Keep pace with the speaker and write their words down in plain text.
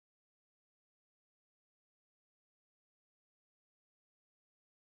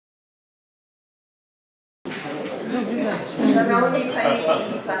Шановні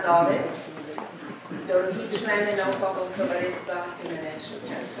пані і панове, дорогі члени наукового товариства імені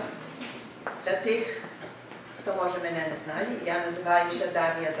Шевченка, для тих, хто може мене не знає, я називаюся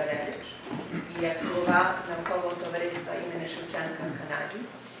Дар'я Заревич і як голова наукового товариства імені Шевченка в Канаді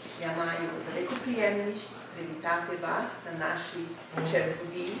я маю велику приємність привітати вас на нашій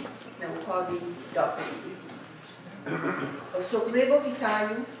черговій науковій доповіді. Особливо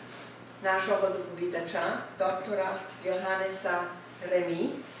вітаю нашого доповідача, доктора Johannes Remy.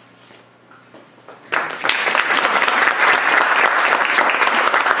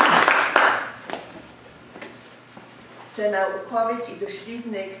 Це науковець і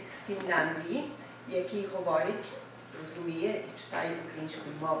дослідник з Фінляндії, який говорить, розуміє і читає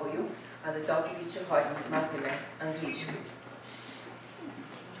українською мовою, але доповідь сьогодні матиме англійською.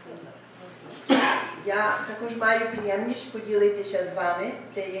 Я також маю приємність поділитися з вами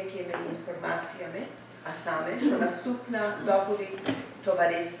деякими інформаціями, а саме, що наступна доповідь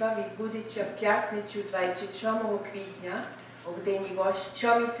товариства відбудеться в п'ятницю 27 квітня о годині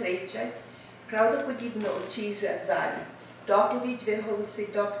 8:30, правдоподібно у цій же залі. Доповідь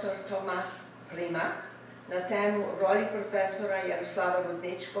виголосить доктор Томас Римак на тему ролі професора Ярослава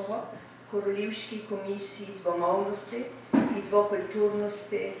Рудницького в Королівській комісії двомовності і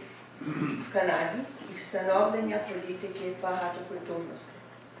двокультурності в Канаді і встановлення політики багатокультурності.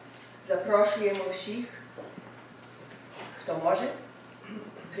 Запрошуємо всіх, хто може,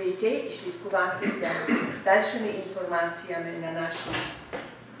 прийти і слідкувати за дальшими інформаціями на нашій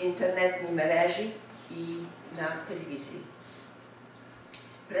інтернетній мережі і на телевізії.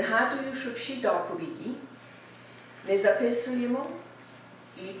 Пригадую, що всі доповіді ми записуємо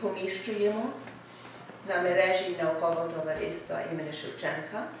і поміщуємо на мережі наукового товариства імені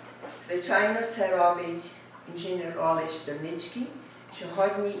Шевченка. Звичайно, це робить інженер Олесь Дольницький.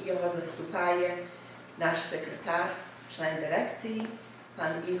 Сьогодні його заступає наш секретар, член дирекції,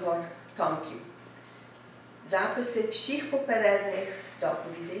 пан Ігор Томків. Записи всіх попередніх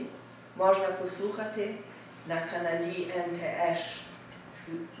доповідей можна послухати на каналі НТС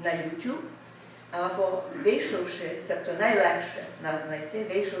на YouTube, або вийшовши, тобто найлегше нас знайти,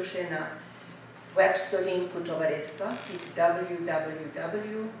 вийшовши на веб-сторінку товариства під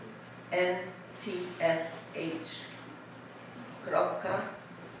www.ntsh.ca.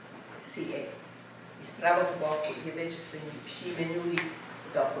 І з правого боку є вичислені всі минулі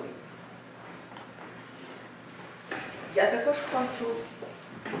доповіді. Я також хочу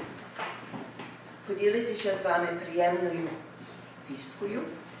поділитися з вами приємною вісткою,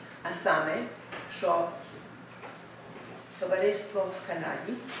 а саме, що товариство в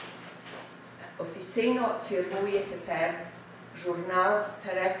Канаді офіційно фірмує тепер журнал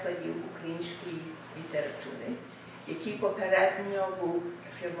перекладів української літератури, який попередньо був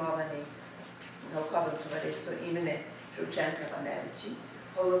фірмований науковим товариством імені Шевченка в Америці.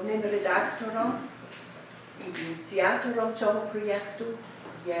 Головним редактором і ініціатором цього проєкту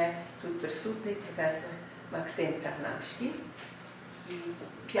є тут присутній професор Максим Тарнавський. І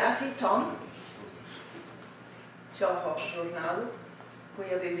 5-й том цього журналу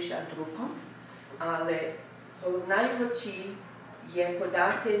появився друком, але головна його ціль є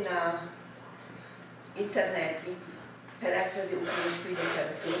подати на інтернеті переклади української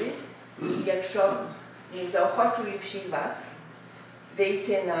літератури. І якщо не заохочую всіх вас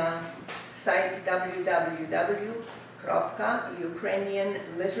вийти на сайт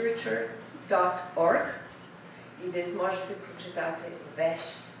www.ukrainianliterature.org і ви зможете прочитати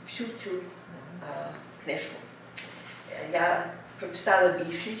всю цю книжку. Я прочитала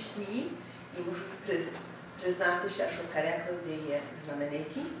більшість її і можу признатися, що переклади є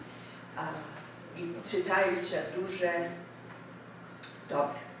знамениті і читаються дуже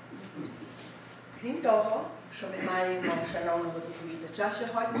добре. Крім того, що ми маємо шановного доповідача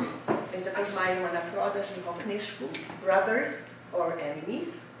сьогодні, ми також маємо на продаж його книжку Brothers or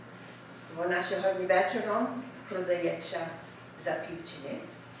Enemies. Вона сьогодні вечором продається за півціни.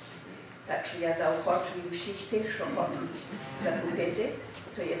 Так що я заохочую всіх тих, що хочуть закупити.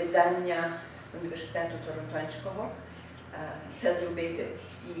 То є видання університету Торонтонського. Це зробити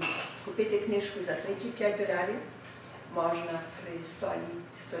і купити книжку за $35 можна при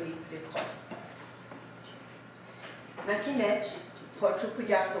столі при вході. На кінець хочу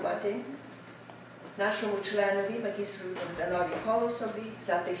подякувати нашому членові, магістру Богданові Колосові,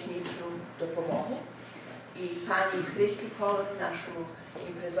 за технічну допомогу і пані Христі Колос, нашому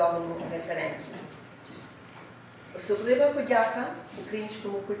імпризовому референті. Особлива подяка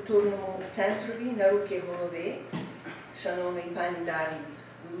Українському культурному центрові на руки голови, шановної пані Дарії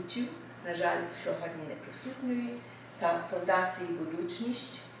Лучів, на жаль, сьогодні не присутньої, та Фундації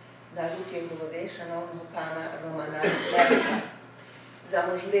 «Будучність» на руки голови шановного пана Романа Левика за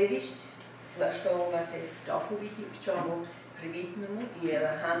можливість влаштовувати доповіді в цьому привітному і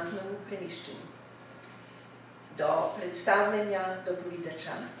елегантному приміщенні. До представлення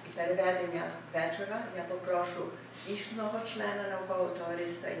доповідача і переведення вечора я попрошу дійсного члена наукового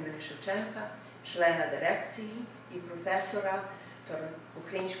товариства імені Шевченка, члена дирекції і професора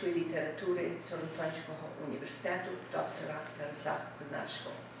української літератури Торонтонського університету, доктора Тараса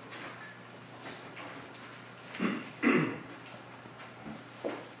Козначкого.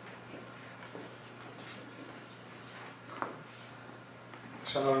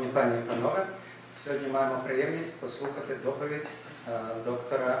 Шановні пані і панове, сьогодні маємо приємність послухати доповідь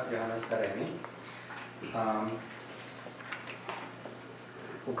доктора Johannes Remy,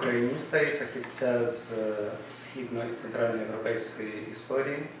 україніста і фахівця з східної і центральноєвропейської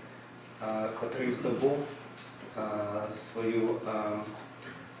історії, котрий здобув свою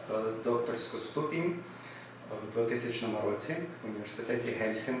докторську ступінь у 2000 році в університеті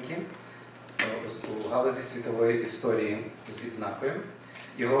Гельсінкі у галузі світової історії з відзнакою.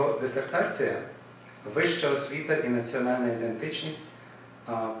 Його дисертація «Вища освіта і національна ідентичність.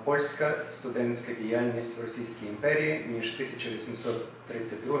 Польська студентська діяльність в Російській імперії між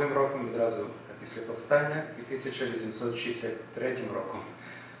 1832 роком, відразу після повстання, і 1863 роком,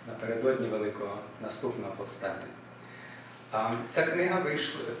 напередодні Великого наступного повстання».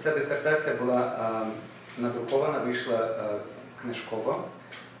 Ця дисертація була надрукована, вийшла книжково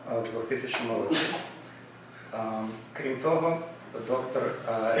в 2000 році. Крім того, доктор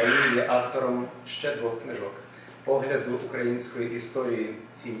Ремі є автором ще 2 книжок. Погляду української історії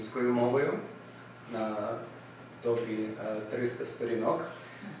фінською мовою на добрі 300 сторінок.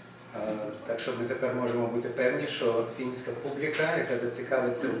 Так що ми тепер можемо бути певні, що фінська публіка, яка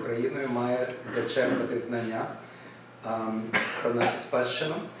зацікавиться Україною, має дочерпати знання про нашу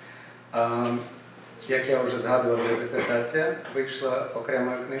спадщину. Як я вже згадував, дисертація вийшла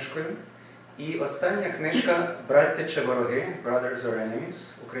окремою книжкою. І остання книжка «Браття чи вороги» «Brothers or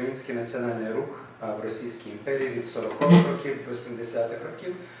Enemies» «Український національний рух в Російській імперії від 40-х років до 70-х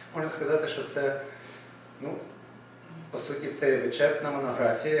років». Можна сказати, що це, по суті, це вичерпна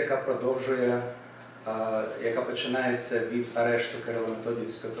монографія, яка продовжує, яка починається від арешту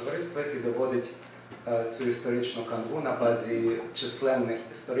Кирило-Методіївського товариства і доводить цю історичну канву на базі численних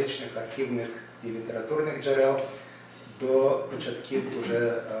історичних, архівних і літературних джерел до початків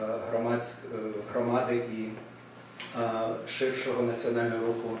уже громади і ширшого національного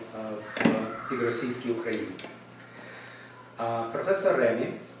руху в підросійській Україні. Професор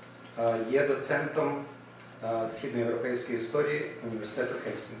Ремі є доцентом східноєвропейської історії університету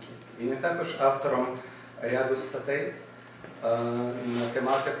Хельсінкі. Він є також автором ряду статей на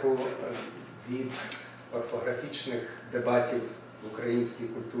тематику від орфографічних дебатів в українській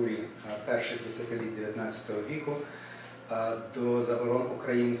культурі перших десятиліть 19 віку до заборон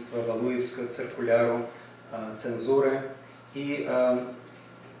українства, Валуївського циркуляру, цензури. І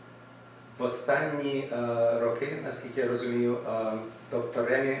в останні роки, наскільки я розумію, доктор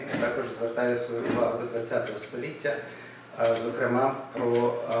Ремі також звертає свою увагу до ХХ століття, зокрема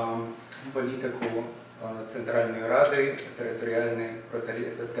про політику Центральної Ради,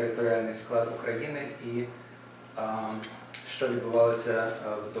 територіальний склад України і що відбувалося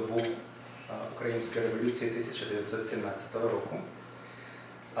в добу Української революції 1917 року.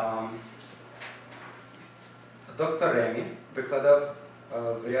 Доктор Ремі викладав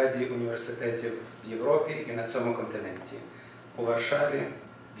в ряді університетів в Європі і на цьому континенті. У Варшаві,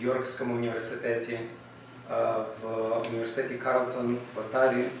 в Йоркському університеті, в університеті Карлтон, в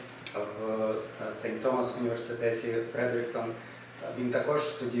Отаві, в Сейнт-Томас університеті, Фредеріктон. Він також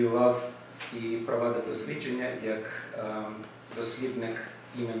студіював і провадив дослідження як дослідник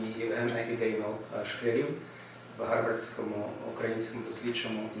імені Євгена і Деймел Шклярів в Гарвардському українському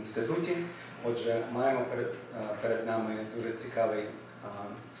дослідчому інституті. Отже, маємо перед нами дуже цікавий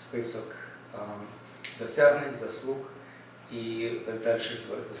список досягнень, заслуг і без дальших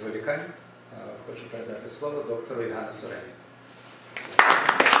зволікань хочу передати слово доктору Johannesу Remy.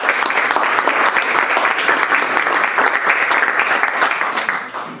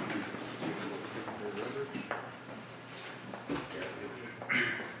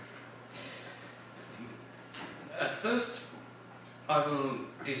 At first, I will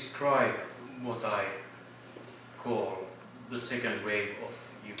describe what I call the second wave of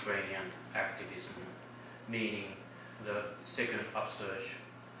Ukrainian activism, meaning the second upsurge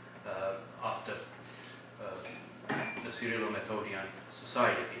after the Cyrillo-Methodian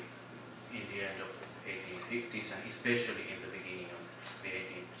society in the end of 1850s and especially in the beginning of the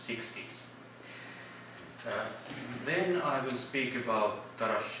 1860s. Then I will speak about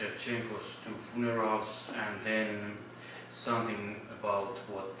Taras Shevchenko's 2 funerals, and then something about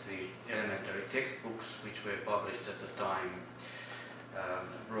what the elementary textbooks, which were published at the time,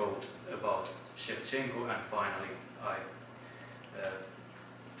 wrote about Shevchenko, and finally I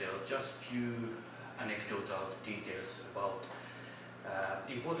tell just few anecdotal details about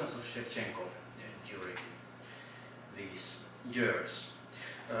the importance of Shevchenko during these years.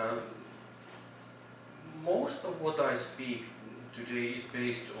 Most of what I speak today is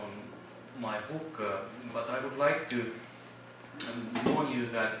based on my book, but I would like to warn you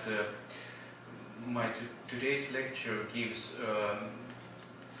that my today's lecture gives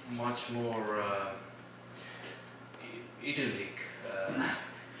much more idyllic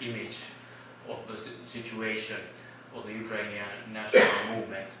image of the situation of the Ukrainian national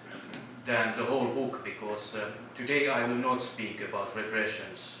movement than the whole book, because today I will not speak about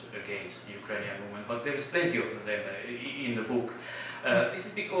repressions against the Ukrainian movement, but there is plenty of them in the book. This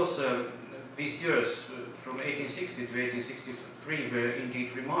is because these years from 1860 to 1863 were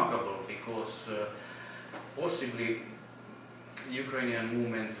indeed remarkable, because possibly the Ukrainian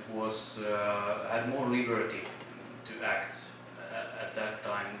movement had more liberty to act at that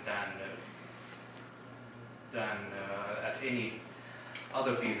time than at any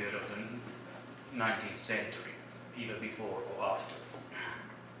other period of the 19th century, either before or after.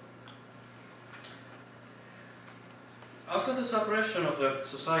 After the suppression of the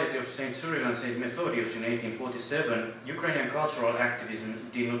Society of St. Cyril and St. Methodius in 1847, Ukrainian cultural activism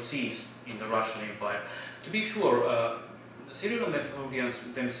did not cease in the Russian Empire. To be sure, Cyril and Methodians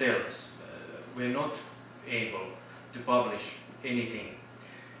themselves were not able to publish anything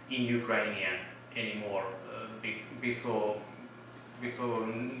in Ukrainian anymore before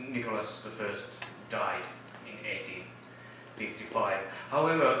Nicholas I died in 1855.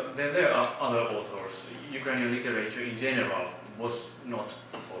 However, there were other authors. Ukrainian literature in general was not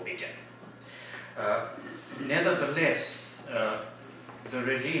forbidden. Nevertheless, the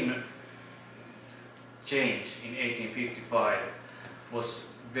regime change in 1855 was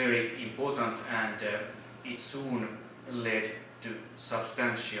very important, and it soon led to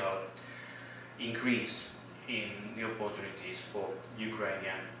substantial increase in the opportunities for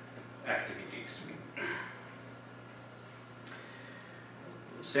Ukrainian activities.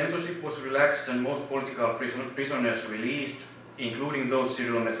 Censorship was relaxed and most political prisoners released, including those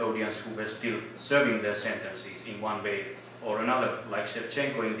Cyrilo-Methodians who were still serving their sentences in one way or another, like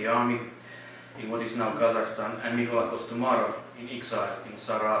Shevchenko in the army in what is now Kazakhstan, and Mykola Kostomarov in exile in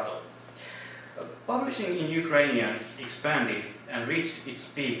Saratov. Publishing in Ukrainian expanded and reached its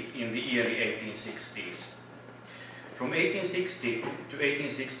peak in the early 1860s. From 1860 to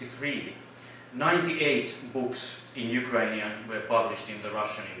 1863, 98 books in Ukrainian were published in the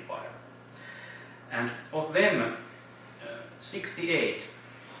Russian Empire. And of them, 68,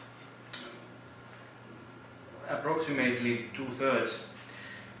 approximately 2/3,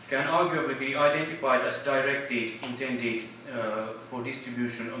 can arguably be identified as intended for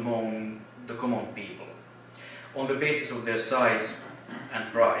distribution among the common people, on the basis of their size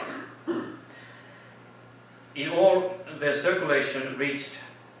and price. In all, their circulation reached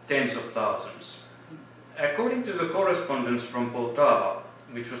tens of thousands. According to the correspondence from Poltava,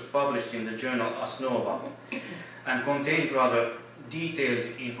 which was published in the journal Asnova, and contained rather detailed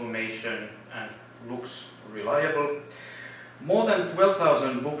information and looks reliable, more than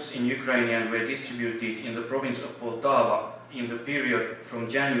 12,000 books in Ukrainian were distributed in the province of Poltava in the period from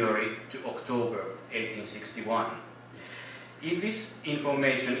January to October 1861. If this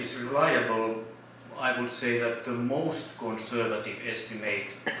information is reliable, I would say that the most conservative estimate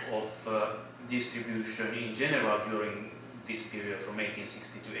of distribution in general during this period from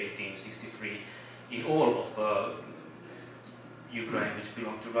 1860 to 1863 in all of Ukraine, which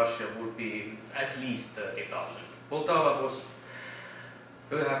belonged to Russia, would be at least 30,000. Poltava was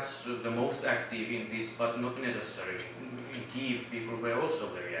perhaps the most active in this, but not necessarily. In Kiev, people were also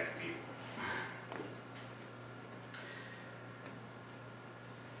very active.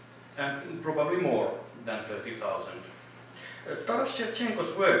 And probably more than 30,000. Taras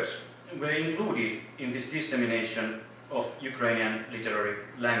Shevchenko's works were included in this dissemination of Ukrainian literary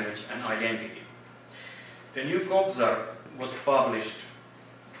language and identity. The new Kobzar was published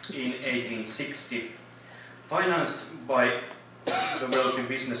in 1860, financed by the wealthy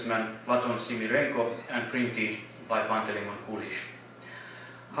businessman Platon Simirenko and printed by Pantelimon Kulish.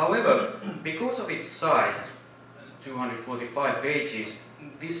 However, because of its size, 245 pages,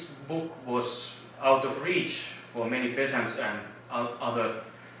 this book was out of reach for many peasants and other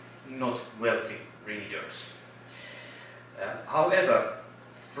not wealthy readers. However,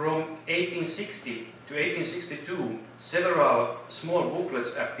 from 1860 to 1862, several small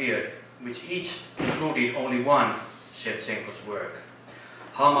booklets appeared, which each included only one Shevchenko's work.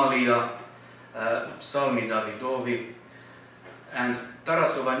 Hamalia, Psalmi Davidovi, and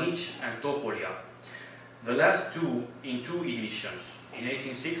Tarasovanich and Topolia. The last two in two editions, in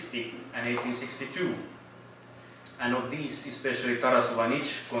 1860 and 1862. And of these, especially Tarasovanich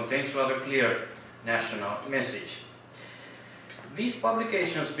contains rather clear national message. These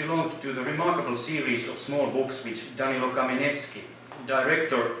publications belonged to the remarkable series of small books which Danilo Kamenetsky,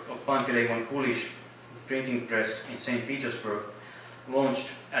 director of Pantelejmon Kulish printing press in St. Petersburg, launched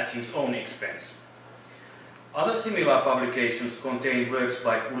at his own expense. Other similar publications contain works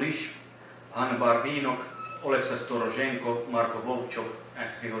by Kulish, Hanna Barvinok, Oleksas Torozhenko, Marko Volchok, and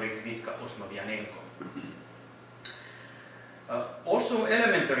Grigory Kvitka-Osnovianenko. Also,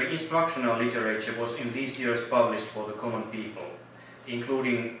 elementary instructional literature was in these years published for the common people,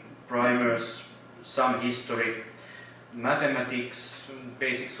 including primers, some history, mathematics,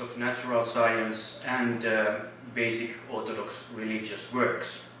 basics of natural science, and basic Orthodox religious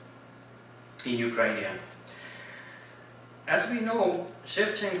works in Ukrainian. As we know,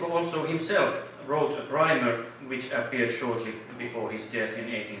 Shevchenko also himself wrote a primer which appeared shortly before his death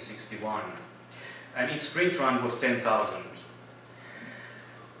in 1861, and its print run was 10,000.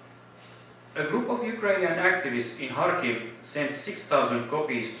 A group of Ukrainian activists in Kharkiv sent 6,000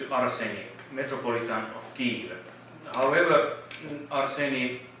 copies to Arseny, Metropolitan of Kiev. However,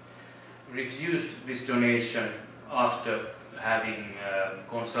 Arseny refused this donation after having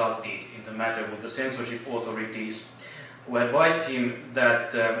consulted in the matter with the censorship authorities, who advised him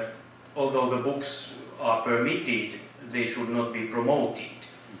that although the books are permitted, they should not be promoted,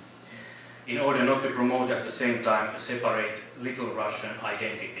 in order not to promote at the same time a separate Little Russian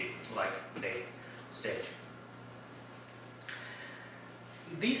identity, like they said.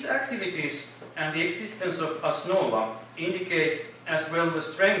 These activities and the existence of Osnova indicate as well the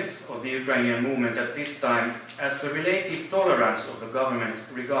strength of the Ukrainian movement at this time as the relative tolerance of the government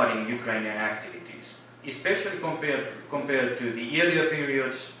regarding Ukrainian activities, especially compared to the earlier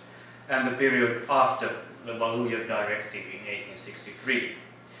periods and the period after the Valuyev Directive in 1863.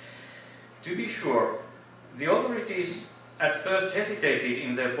 To be sure, the authorities at first hesitated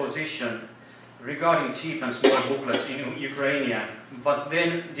in their position regarding cheap and small booklets in Ukrainian, but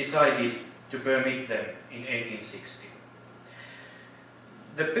then decided to permit them in 1860.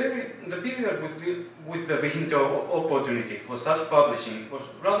 The period with the window of opportunity for such publishing was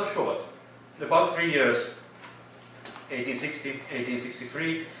rather short, about 3 years, 1860,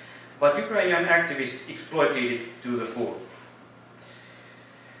 1863, but Ukrainian activists exploited it to the full.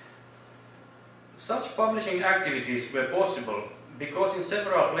 Such publishing activities were possible because in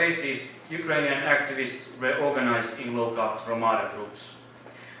several places Ukrainian activists were organized in local Hromada groups.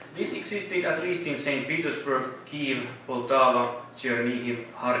 This existed at least in St. Petersburg, Kiev, Poltava, Chernihiv,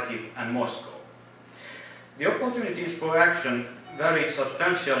 Kharkiv, and Moscow. The opportunities for action varied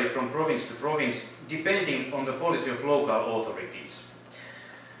substantially from province to province, depending on the policy of local authorities.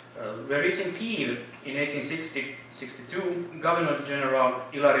 Whereas in Kiev in 1862, Governor General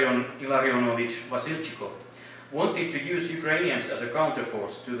Ilarionovich Vasilchikov wanted to use Ukrainians as a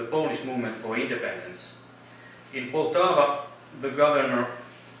counterforce to the Polish movement for independence. In Poltava, the governor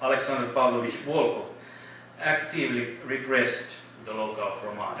Alexander Pavlovich Volkov actively repressed the local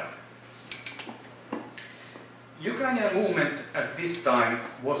Hromada. Ukrainian movement at this time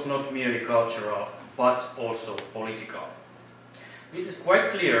was not merely cultural, but also political. This is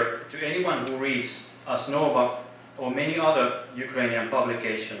quite clear to anyone who reads Osnova or many other Ukrainian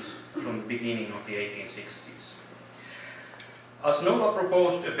publications from the beginning of the 1860s. Osnova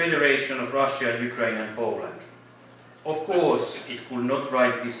proposed a federation of Russia, Ukraine and Poland. Of course, it could not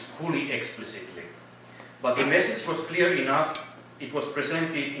write this fully explicitly, but the message was clear enough. It was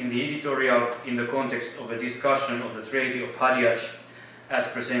presented in the editorial in the context of a discussion of the Treaty of Hadiach as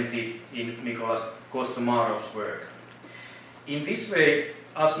presented in Mykola Kostomarov's work. In this way,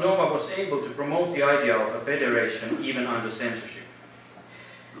 Osnova was able to promote the idea of a federation even under censorship.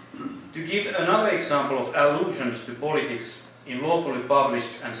 To give another example of allusions to politics in lawfully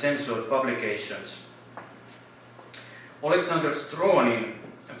published and censored publications, Alexander Stronin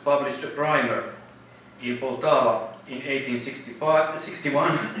published a primer in Poltava in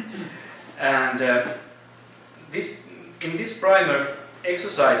 1861, and in this primer,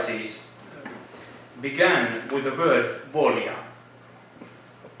 exercises began with the word volia.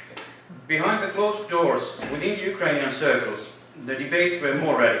 Behind the closed doors within the Ukrainian circles, the debates were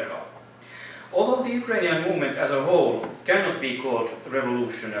more radical. Although the Ukrainian movement as a whole cannot be called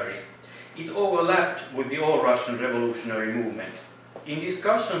revolutionary, it overlapped with the all-Russian revolutionary movement. In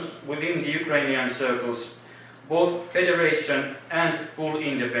discussions within the Ukrainian circles, both federation and full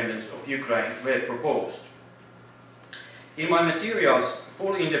independence of Ukraine were proposed. In my materials,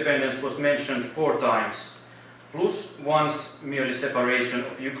 full independence was mentioned 4 times, plus once merely separation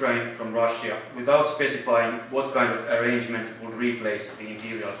of Ukraine from Russia, without specifying what kind of arrangement would replace the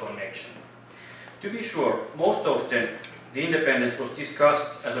imperial connection. To be sure, most often the independence was discussed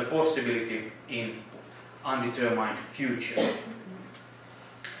as a possibility in undetermined future.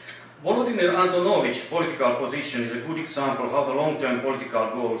 Volodymyr Antonovich's political position is a good example how the long-term political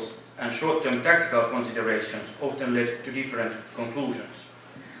goals and short-term tactical considerations often led to different conclusions.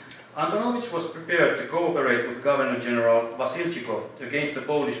 Antonovich was prepared to cooperate with Governor General Shevchenko against the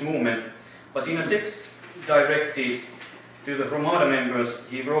Polish movement, but in a text directed to the Hromada members,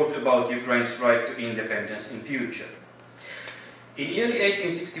 he wrote about Ukraine's right to independence in future. In early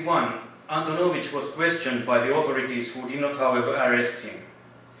 1861, Antonovich was questioned by the authorities who did not, however, arrest him.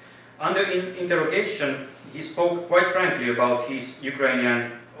 Under interrogation, he spoke quite frankly about his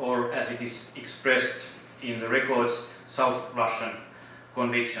Ukrainian, or as it is expressed in the records, South Russian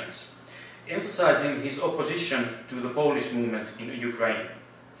convictions, emphasizing his opposition to the Polish movement in Ukraine.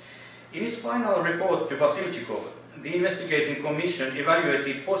 In his final report to Shevchenko, the investigating commission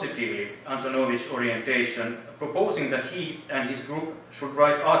evaluated positively Antonovich's orientation, proposing that he and his group should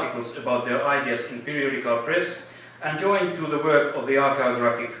write articles about their ideas in periodical press and join to the work of the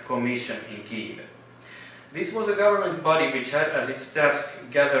Archaeographic Commission in Kyiv. This was a government body which had as its task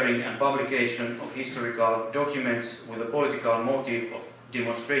gathering and publication of historical documents with a political motive of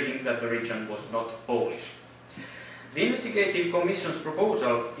demonstrating that the region was not Polish. The investigative commission's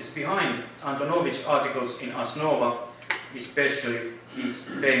proposal is behind Antonovich's articles in Asnova, especially his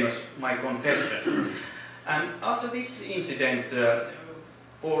famous My Confession. And after this incident,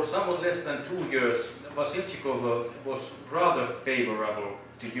 for somewhat less than 2 years, Shevchenko was rather favorable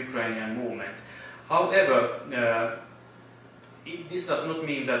to Ukrainian movement. However, this does not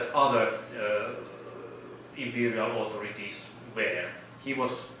mean that other imperial authorities were. He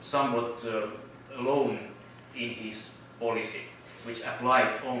was somewhat alone in his policy, which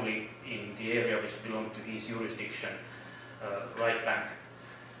applied only in the area which belonged to his jurisdiction, right bank,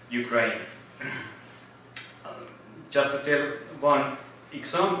 Ukraine. Just to tell one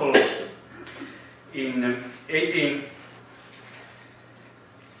example, in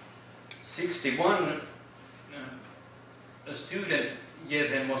 1861, a student,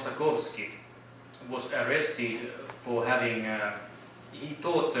 Yevhen Mosakovsky, was arrested for having, he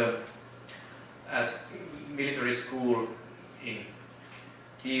taught at military school in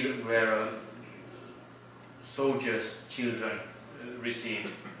Kyiv, where soldiers' children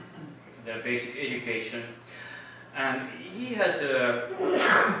received their basic education. And he had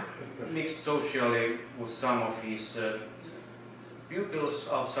mixed socially with some of his pupils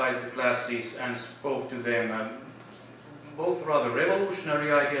outside the classes and spoke to them both rather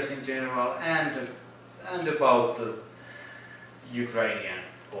revolutionary ideas in general and about the Ukrainian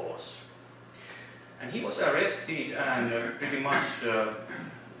cause. And he was arrested, and pretty much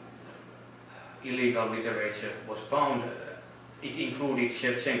illegal literature was found. It included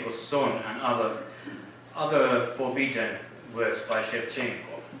Shevchenko's Son and other forbidden works by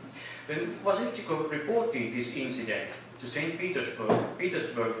Shevchenko. When Shevchenko reported this incident to St.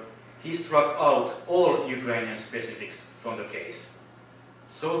 Petersburg, he struck out all Ukrainian specifics from the case,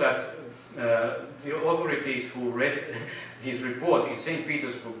 so that the authorities who read his report in St.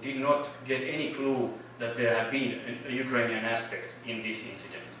 Petersburg did not get any clue that there had been a Ukrainian aspect in this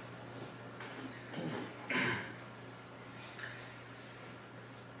incident.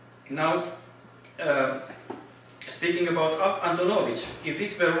 Now, speaking about Antonovich, if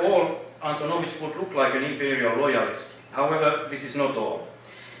this were all, Antonovich would look like an imperial loyalist. However, this is not all.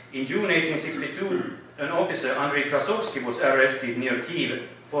 In June 1862, an officer, Andrei Krasovsky, was arrested near Kyiv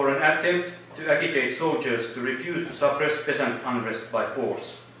for an attempt to agitate soldiers to refuse to suppress peasant unrest by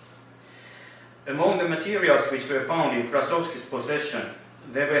force. Among the materials which were found in Krasovsky's possession,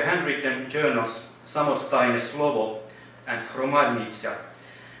 there were handwritten journals Samostayne Slovo and Hromadnitsa,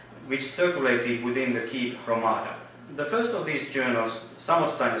 which circulated within the Kyiv Hromada. The first of these journals,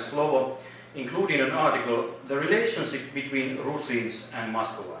 Samostayne Slovo, included an article, The Relationship Between Russins and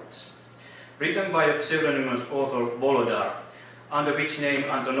Muscovites, written by a pseudonymous author Volodar, under which name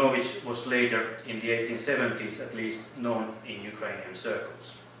Antonovich was later, in the 1870s at least, known in Ukrainian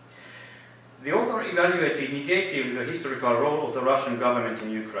circles. The author evaluated negatively the historical role of the Russian government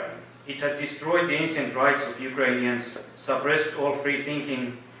in Ukraine. It had destroyed the ancient rights of Ukrainians, suppressed all free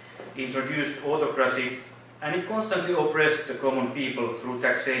thinking, introduced autocracy, and it constantly oppressed the common people through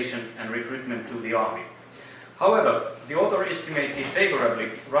taxation and recruitment to the army. However, the author estimated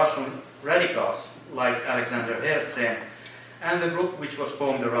favorably Russian radicals like Alexander Herzen and the group which was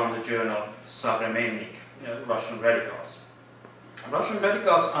formed around the journal Savremennik, Russian radicals. Russian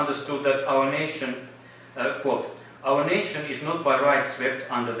radicals understood that our nation, quote, "Our nation is not by right swept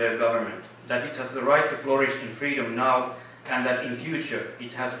under their government, that it has the right to flourish in freedom now, and that in future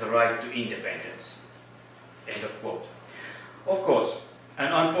it has the right to independence." End of quote. Of course,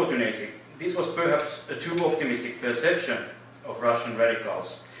 and unfortunately, this was perhaps a too optimistic perception of Russian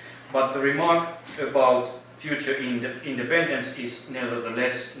radicals, but the remark about future independence is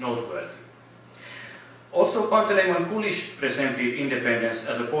nevertheless noteworthy. Also, Panteleimon Kulish presented independence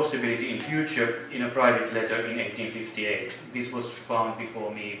as a possibility in future in a private letter in 1858. This was found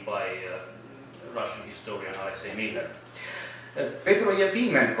before me by Russian historian Alexei Miller. Petro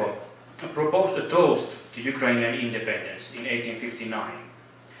Yefimenko proposed a toast to Ukrainian independence in 1859.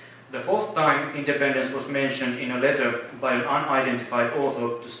 The fourth time independence was mentioned in a letter by an unidentified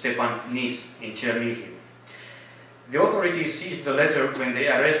author to Stepan Nis in Chernihiv. The authorities seized the letter when they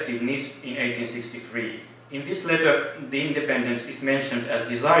arrested Nis in 1863. In this letter, the independence is mentioned as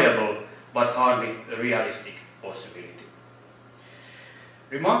desirable, but hardly a realistic possibility.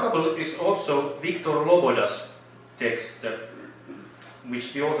 Remarkable is also Viktor Loboda's text,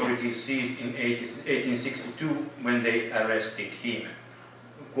 which the authorities seized in 1862 when they arrested him.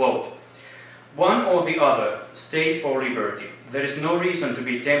 Quote, "One or the other, state or liberty, there is no reason to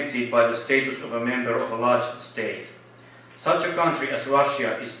be tempted by the status of a member of a large state. Such a country as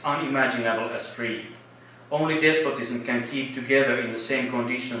Russia is unimaginable as free. Only despotism can keep together in the same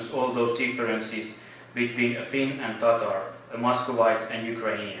conditions all those differences between a Finn and Tatar, a Muscovite and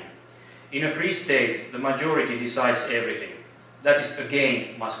Ukrainian. In a free state, the majority decides everything. That is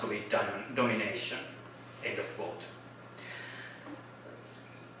again Muscovite domination." End of quote.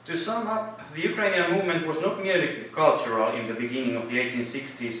 To sum up, the Ukrainian movement was not merely cultural in the beginning of the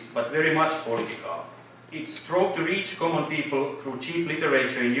 1860s, but very much political. It strove to reach common people through cheap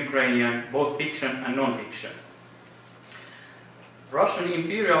literature in Ukrainian, both fiction and non-fiction. Russian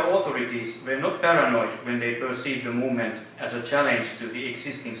imperial authorities were not paranoid when they perceived the movement as a challenge to the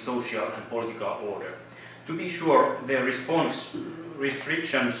existing social and political order. To be sure, their response,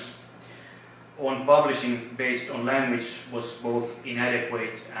 restrictions on publishing based on language, was both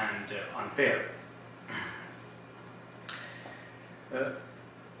inadequate and unfair.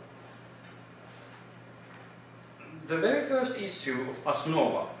 The very first issue of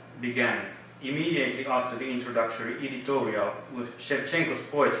Osnova began immediately after the introductory editorial with Shevchenko's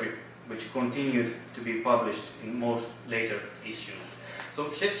poetry, which continued to be published in most later issues. So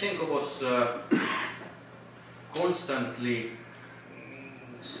Shevchenko was constantly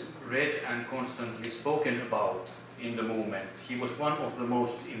read and constantly spoken about in the movement. He was one of the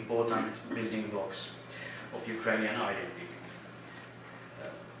most important building blocks of Ukrainian identity.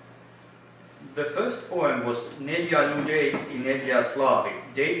 The first poem was Nedya Людей I Nedya Slavy,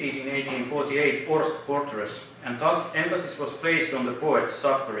 dated in 1848 Orsk Fortress, and thus emphasis was placed on the poet's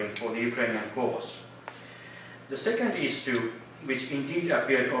suffering for the Ukrainian cause. The second issue, which indeed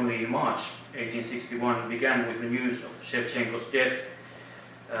appeared only in March 1861, began with the news of Shevchenko's death.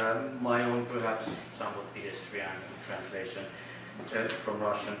 My own perhaps somewhat pedestrian translation from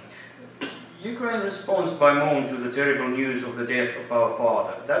Russian. Ukraine responds by moan to the terrible news of the death of our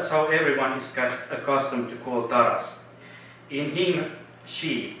father. That's how everyone is accustomed to call Taras. In him,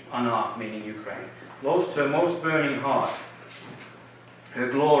 she, Anna, meaning Ukraine, lost her most burning heart, her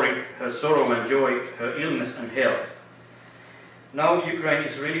glory, her sorrow and joy, her illness and health. Now Ukraine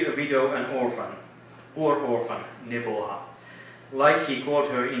is really a widow and orphan, poor orphan, Neboha, like he called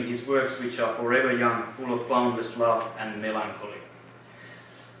her in his works, which are forever young, full of boundless love and melancholy.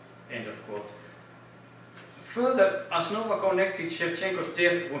 End of quote. Further, Osnova connected Shevchenko's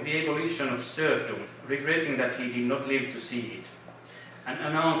death with the abolition of serfdom, regretting that he did not live to see it, and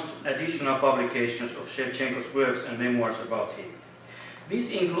announced additional publications of Shevchenko's works and memoirs about him.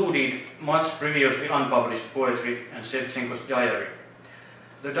 These included much previously unpublished poetry and Shevchenko's diary.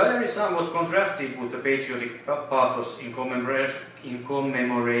 The diary somewhat contrasted with the patriotic pathos in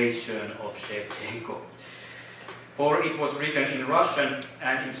commemoration of Shevchenko, for it was written in Russian,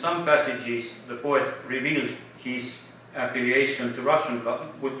 and in some passages the poet revealed his affiliation to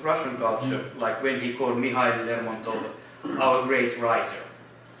with Russian culture, like when he called Mikhail Lermontov our great writer.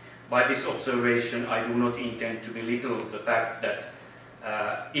 By this observation, I do not intend to belittle the fact that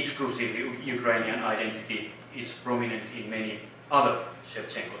exclusively Ukrainian identity is prominent in many other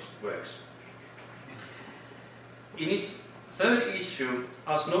Shevchenko's works. In its third issue,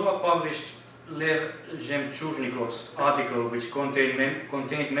 Osnova published Lev Zhemchuzhnikov's article, which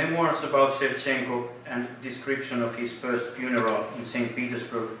contained memoirs about Shevchenko and description of his first funeral in St.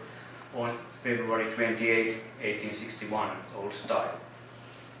 Petersburg on February 28, 1861, old style.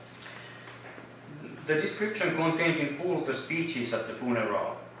 The description contained in full the speeches at the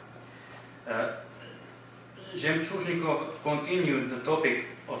funeral. Shevchenko continued the topic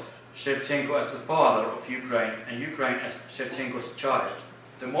of Shevchenko as the father of Ukraine and Ukraine as Shevchenko's child.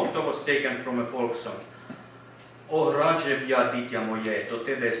 The motto was taken from a folk song. O Radževja ditja moje, do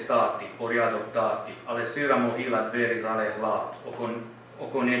tebe stati, porjadok dati, ale sira mohila dveri zalehla,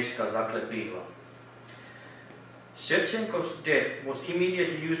 okonečka zaklepila. Shevchenko's death was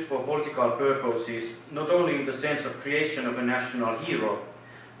immediately used for political purposes, not only in the sense of creation of a national hero,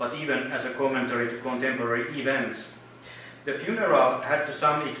 but even as a commentary to contemporary events. The funeral had to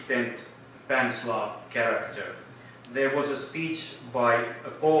some extent pan-Slav character. There was a speech by a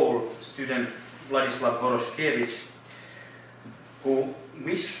Pole student, Vladislav Horoshkevich, who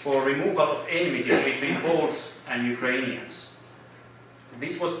wished for removal of enmity between Poles and Ukrainians.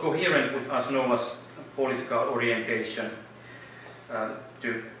 This was coherent with Asnova's political orientation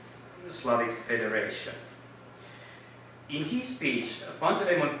to Slavic Federation. In his speech,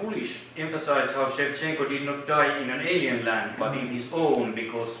 Panteleimon Kulish emphasized how Shevchenko did not die in an alien land, but in his own,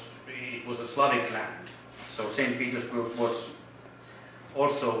 because it was a Slavic land. So St. Petersburg was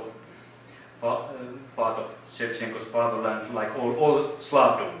also part of Shevchenko's fatherland, like all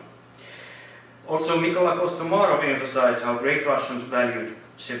Slavdom. Also, Mykola Kostomarov emphasized how great Russians valued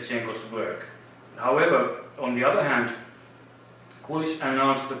Shevchenko's work. However, on the other hand, Kulish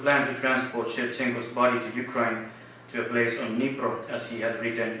announced the plan to transport Shevchenko's body to Ukraine to a place on Dnipro, as he had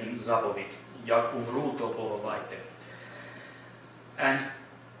written in Zapovit, Jak umru, to pohovajte. And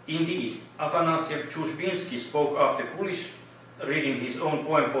indeed, Afanasyev Chuzhbinsky spoke after Kulish, reading his own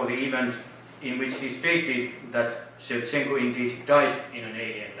poem for the event, in which he stated that Shevchenko indeed died in an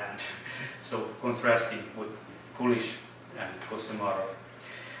alien land, so contrasting with Kulish and Kostomarov.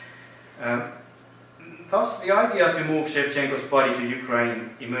 Thus, the idea to move Shevchenko's body to Ukraine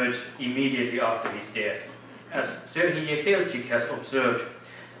emerged immediately after his death. As Serhiy Yekelchik has observed,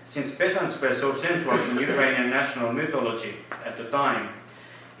 since peasants were so central in Ukrainian national mythology at the time,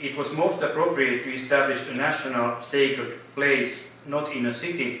 it was most appropriate to establish a national sacred place not in a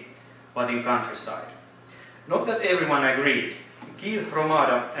city, but in countryside. Not that everyone agreed. Kiev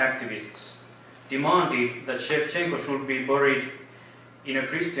Hromada activists demanded that Shevchenko should be buried in a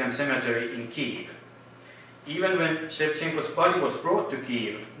Christian cemetery in Kiev. Even when Shevchenko's body was brought to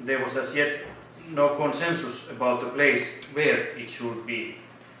Kiev, there was as yet no consensus about the place where it should be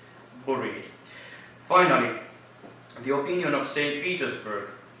buried. Finally, the opinion of St. Petersburg,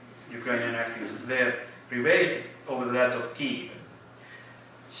 Ukrainian activists there, prevailed over that of Kiev.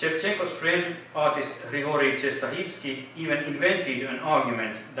 Shevchenko's friend, artist Grigory Chestahivsky, even invented an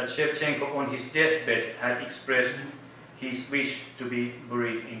argument that Shevchenko on his deathbed had expressed his wish to be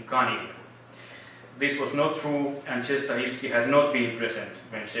buried in Kaniv. This was not true, and Chestahivsky had not been present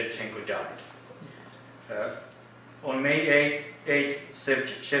when Shevchenko died. On May 8,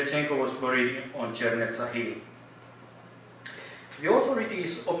 Shevchenko was buried on Chernetsa Hill. The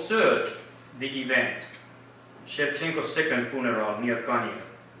authorities observed the event, Shevchenko's second funeral near Kaniv,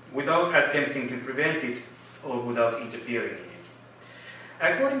 without attempting to prevent it or without interfering in it.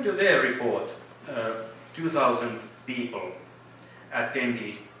 According to their report, 2,000 people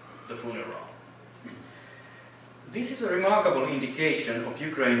attended the funeral. This is a remarkable indication of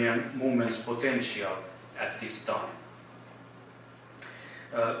Ukrainian movement's potential at this time,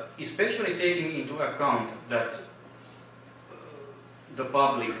 especially taking into account that the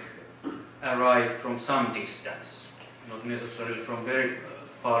public arrived from some distance, not necessarily from very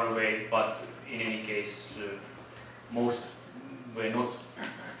far away, but in any case, most were not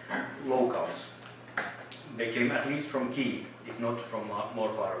locals. They came at least from Kiev, if not from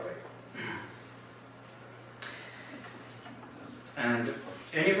more far away. And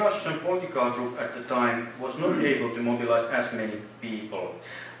any Russian political group at the time was not able to mobilize as many people.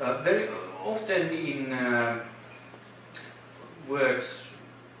 Very often in works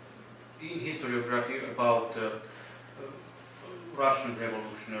in historiography about Russian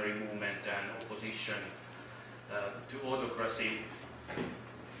revolutionary movement and opposition to autocracy,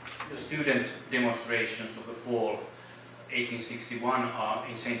 the student demonstrations of the fall 1861 are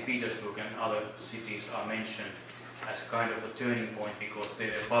in St. Petersburg and other cities are mentioned as kind of a turning point because they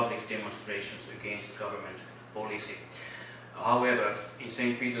were public demonstrations against government policy. However, in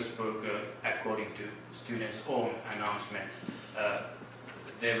St. Petersburg, according to students' own announcement,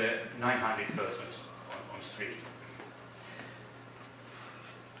 there were 900 persons on street.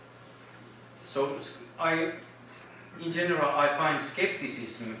 So in general, I find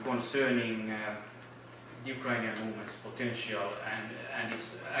skepticism concerning Ukrainian movement's potential and its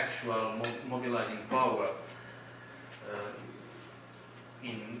actual mobilizing power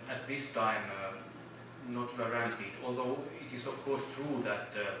at this time not guaranteed, although it is of course true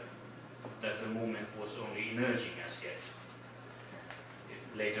that the movement was only emerging as yet.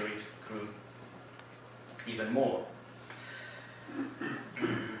 Later it grew even more.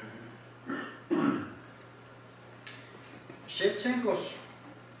 Shevchenko's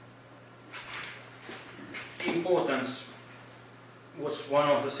importance was one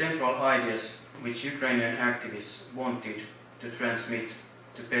of the central ideas which Ukrainian activists wanted to transmit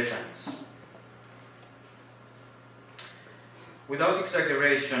to peasants. Without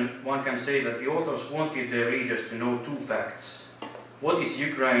exaggeration, one can say that the authors wanted their readers to know two facts. What is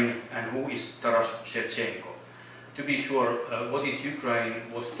Ukraine and who is Taras Shevchenko? To be sure, what is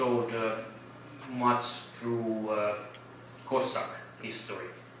Ukraine was told much through Cossack history.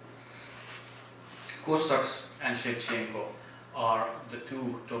 Cossacks and Shevchenko are the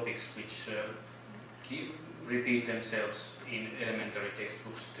two topics which repeat themselves in elementary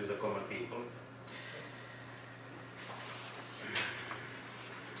textbooks to the common people.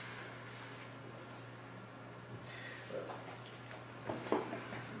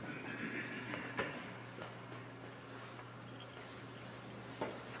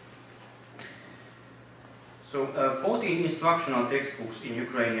 So 14 instructional textbooks in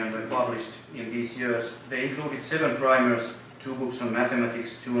Ukrainian were published in these years. They included 7 primers, 2 books on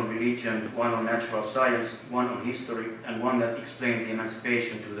mathematics, 2 on religion, 1 on natural science, 1 on history, and 1 that explained the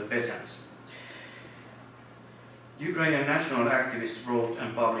emancipation to the peasants. Ukrainian national activists wrote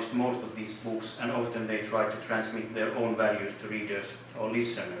and published most of these books, and often they tried to transmit their own values to readers or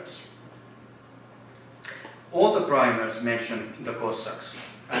listeners. All the primers mentioned the Cossacks,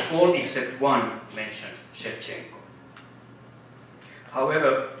 and all except one mentioned Shevchenko.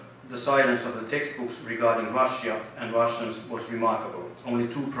 However, the silence of the textbooks regarding Russia and Russians was remarkable. Only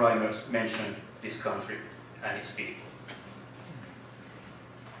 2 primers mentioned this country and its people.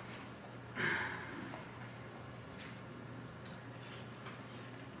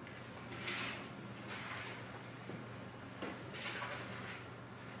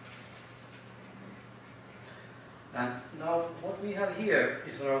 And now what we have here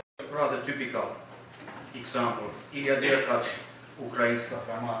is a rather typical example. Ilya Derkach's Ukrainska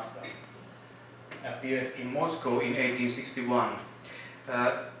Gramatka appeared in Moscow in 1861.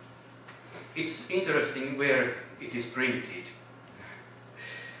 It's interesting where it is printed.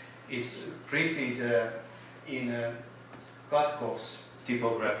 It's printed in Katkov's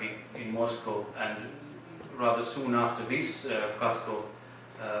typography in Moscow, and rather soon after this, Katkov,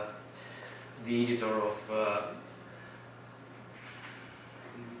 the editor of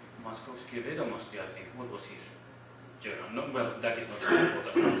Moskovsky Vedomosti, I think. What was his journal? No, well, that is not so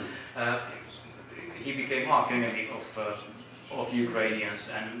important. He became arch enemy of Ukrainians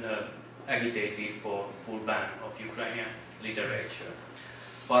and agitated for full ban of Ukrainian literature.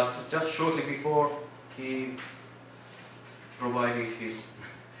 But just shortly before, he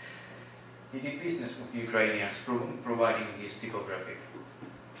did business with Ukrainians, providing his typography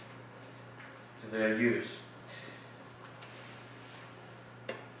to their use.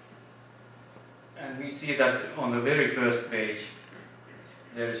 And we see that on the very first page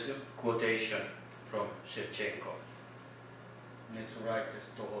there is a quotation from Shevchenko. Neću write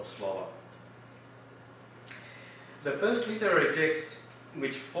toho slova. The first literary text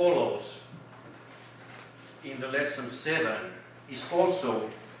which follows in the lesson 7 is also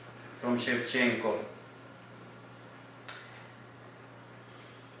from Shevchenko.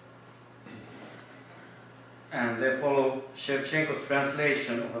 And they follow Shevchenko's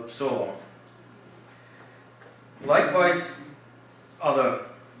translation of a psalm. Likewise, other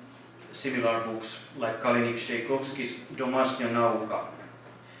similar books, like Kalinik-Tchaikovsky's Domashnya Nauka.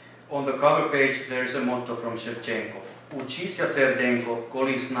 On the cover page, there is a motto from Shevchenko. Учися, серденько,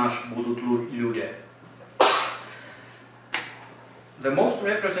 колись наш будуть люди. The most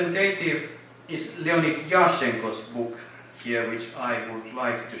representative is Leonid Yashchenko's book here, which I would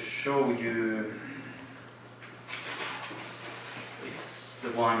like to show you. It's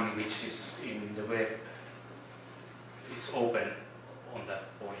the one which is in the web. It's open on that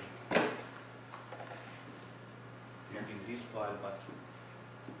point. Not in this file, but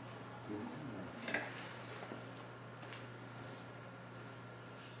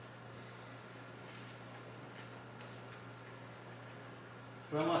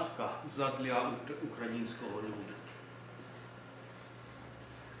Граматка задля українського люду.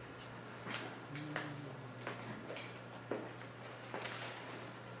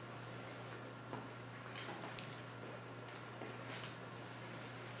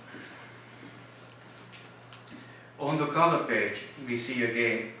 On the cover page, we see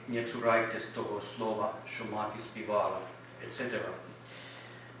again "Nie curajte z toho slova, što mati spivala," etc.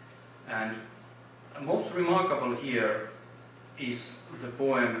 And most remarkable here is the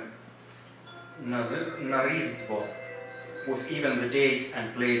poem Narizdvo, with even the date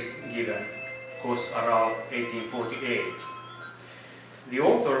and place given, Kos-Aral 1848. The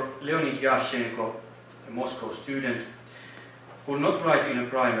author, Leonid Yashchenko, a Moscow student, could not write in a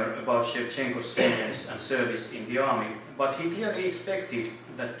primer about Shevchenko's sentence and service in the army, but he clearly expected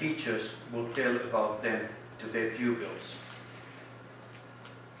that teachers would tell about them to their pupils.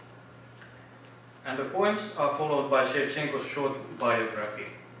 And the poems are followed by Shevchenko's short biography.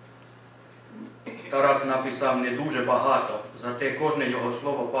 Тарас написав не дуже багато, зате кожне його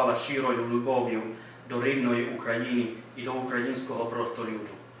слово пало щирою любов'ю до рідної України і до українського простолюду.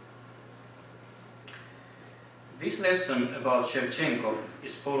 This lesson about Shevchenko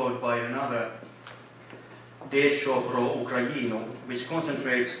is followed by another, Desho pro Ukrainu, which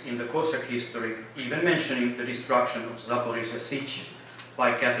concentrates in the Cossack history, even mentioning the destruction of Zaporizhzhia Sich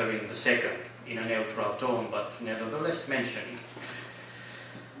by Catherine II, in a neutral tone, but nevertheless mentioning.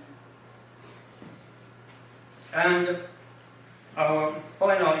 And our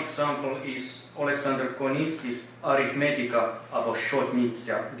final example is Alexander Konitsky's Arithmetica або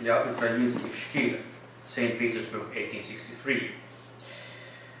Shotnitsia для українських шкіл, St. Petersburg, 1863.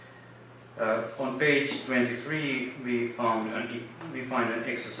 On page 23 we find an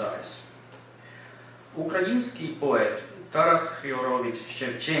exercise. Український поет Тарас Григорович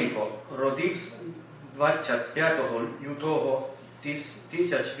Шевченко родився 25 лютого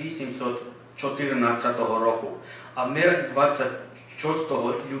 1814 року, а вмер 26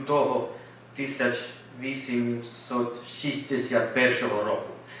 лютого 1861 року.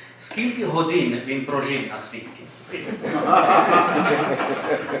 Скільки годин він прожив на світі?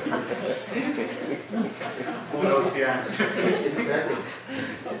 Who knows the answer?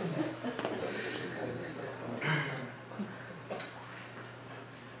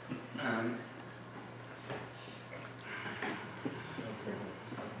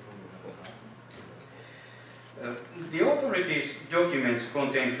 The authorities' documents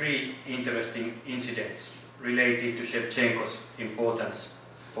contain 3 interesting incidents related to Shevchenko's importance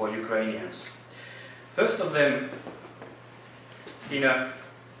for Ukrainians. First of them, in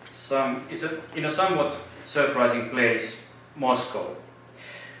a somewhat surprising place, Moscow.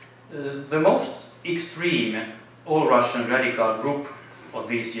 The most extreme all-Russian radical group of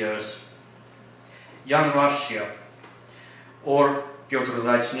these years, Young Russia, or Pyotr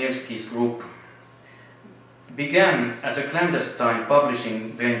Zaichnevsky's group, began as a clandestine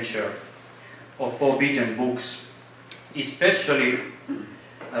publishing venture of forbidden books, especially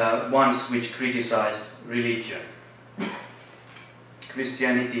ones which criticized religion,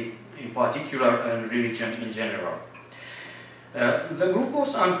 Christianity in particular and religion in general. The group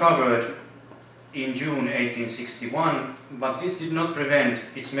was uncovered in June 1861, but this did not prevent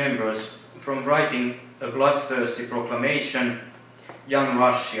its members from writing a bloodthirsty proclamation, Young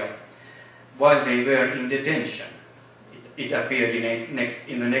Russia, while they were in detention. It appeared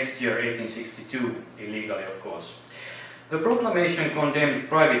in the next year, 1862, illegally of course. The proclamation condemned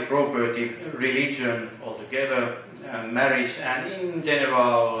private property, religion altogether, marriage, and in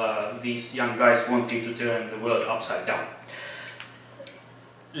general these young guys wanted to turn the world upside down.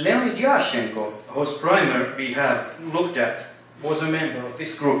 Leonid Yashchenko, whose primer we have looked at, was a member of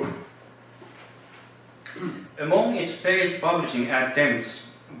this group. Among its failed publishing attempts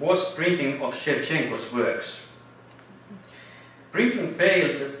was printing of Shevchenko's works. Printing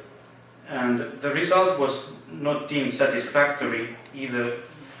failed, and the result was not deemed satisfactory. Either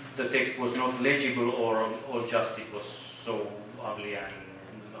the text was not legible or just it was so ugly and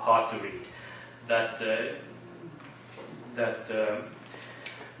hard to read that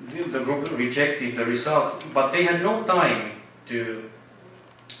the group rejected the result, but they had no time to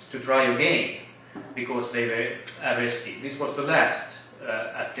try again because they were arrested. This was the last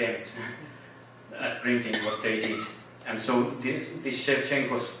attempt at printing what they did. And so this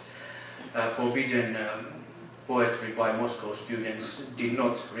Shevchenko's forbidden poetry by Moscow students did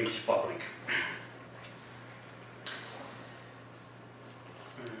not reach public.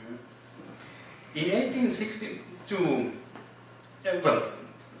 In 1862, well,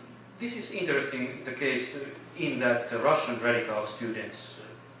 this is interesting, the case in that Russian radical students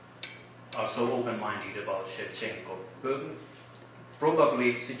are so open-minded about Shevchenko.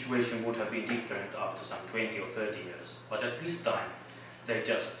 Probably the situation would have been different after some 20 or 30 years, but at this time they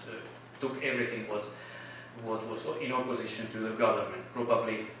just took everything what was in opposition to the government,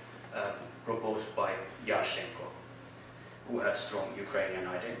 probably proposed by Yashchenko, who has strong Ukrainian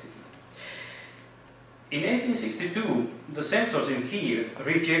identity. In 1862, the censors in Kiev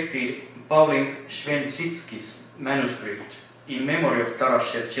rejected Pauline Shevchenko's manuscript in memory of Taras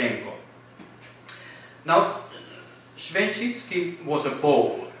Shevchenko. Now, Shevchenko was a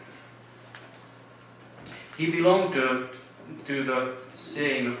Pole. He belonged to the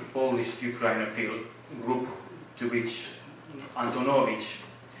same Polish Ukrainophile group to which Antonovich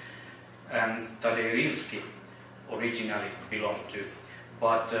and Tadeuszki originally belonged to.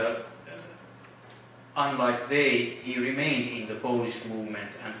 But unlike they, he remained in the Polish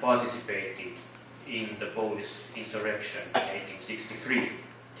movement and participated in the Polish insurrection in 1863.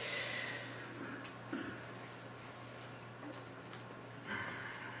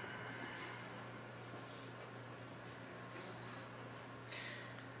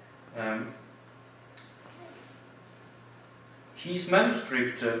 His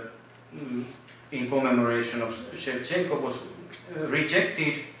manuscript in commemoration of Shevchenko was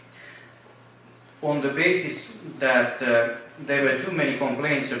rejected on the basis that there were too many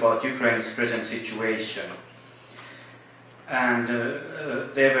complaints about Ukraine's present situation, and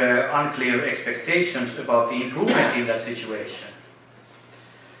there were unclear expectations about the improvement in that situation,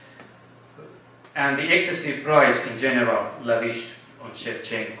 and the excessive price in general lavished on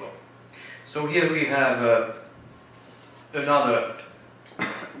Shevchenko. So here we have another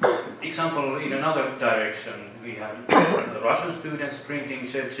example in another direction. We have the Russian students printing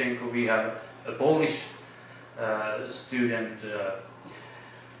Shevchenko, we have a Polish student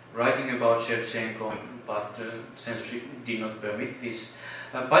writing about Shevchenko, but censorship did not permit this.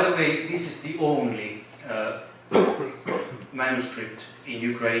 By the way, this is the only manuscript in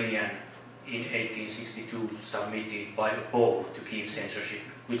Ukrainian in 1862 submitted by a Pole to Kiev censorship,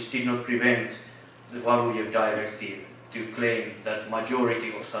 which did not prevent the Valuyev directive to claim that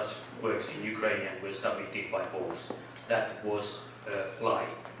majority of such works in Ukrainian were submitted by Poles. That was a lie.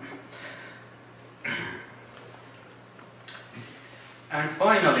 And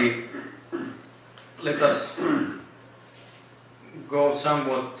finally, let us go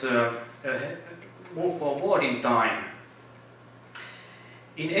somewhat move forward in time.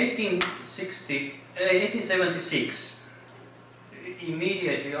 In 1876,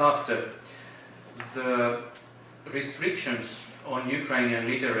 immediately after the restrictions on Ukrainian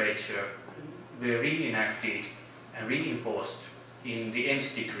literature were reenacted and reinforced in the Enns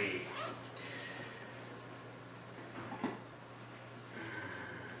decree.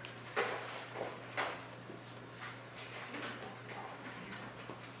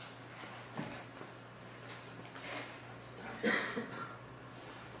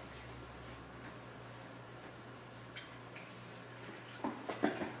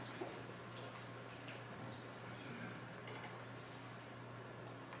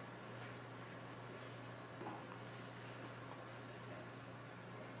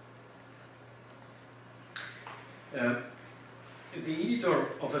 The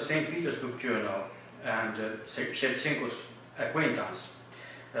editor of the St. Petersburg Journal and Shevchenko's acquaintance,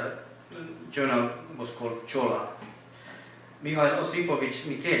 journal was called Chola, Mikhail Osipovich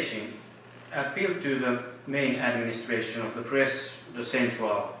Mikeshin, appealed to the main administration of the press, the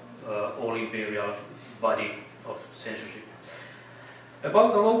central all-imperial body of censorship,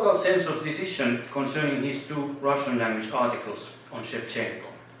 about the local censor's decision concerning his 2 Russian-language articles on Shevchenko.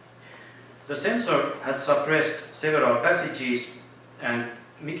 The censor had suppressed several passages, and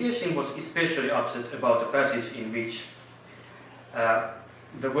Mikeshin was especially upset about the passage in which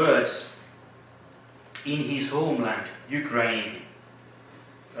the words "in his homeland, Ukraine,"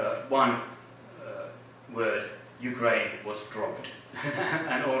 one word, Ukraine, was dropped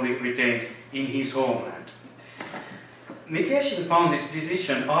and only retained "in his homeland." Mikeshin found this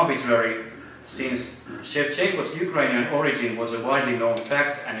decision arbitrary, since Shevchenko's Ukrainian origin was a widely known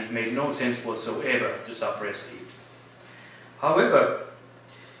fact and it made no sense whatsoever to suppress it. However,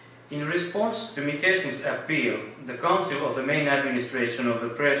 in response to Mikeshin's appeal, the Council of the Main Administration of the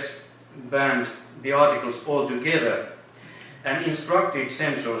Press banned the articles altogether and instructed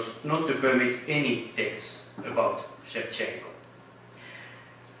censors not to permit any texts about Shevchenko.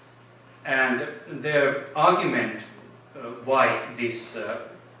 And their argument why this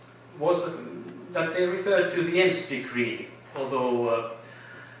was that they referred to the Enns decree, although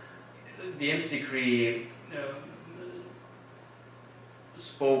the Enns decree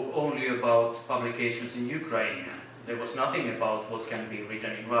spoke only about publications in Ukrainian. There was nothing about what can be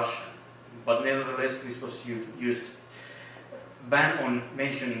written in Russian. But nevertheless, this was used. Ban on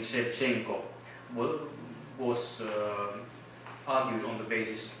mentioning Shevchenko was argued on the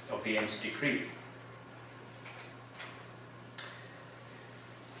basis of the Enns decree.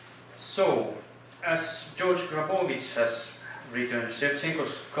 So, as George Grabovich has written,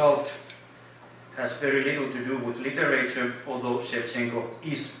 Shevchenko's cult has very little to do with literature, although Shevchenko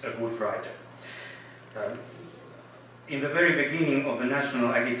is a good writer. In the very beginning of the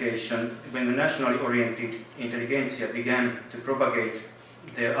national agitation, when the nationally oriented intelligentsia began to propagate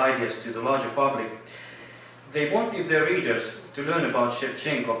their ideas to the larger public, they wanted their readers to learn about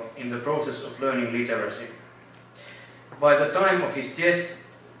Shevchenko in the process of learning literacy. By the time of his death,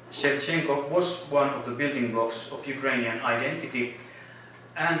 Shevchenko was one of the building blocks of Ukrainian identity,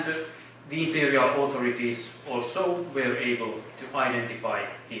 and the imperial authorities also were able to identify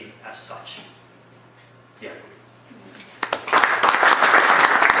him as such. Yeah.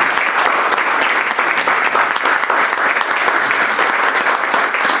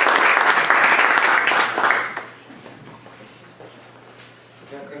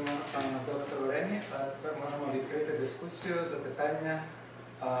 Дякуємо доктору Ремі. А тепер можемо відкрити дискусію, запитання.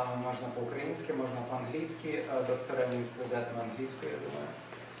 Можна по-українськи, можна по-англійськи. Доктор Ремі відповідатиме англійською, я думаю.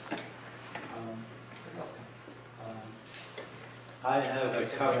 Будь ласка. I have a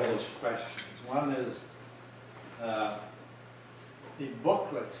couple of questions. One is the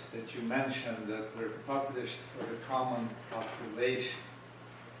booklets that you mentioned that were published for the common population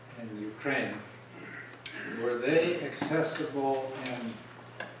in Ukraine, were they accessible in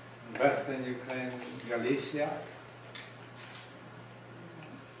Western Ukraine, Galicia?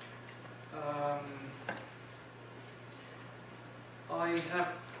 I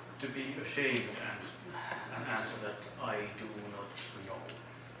have to be ashamed and answer that I do not know.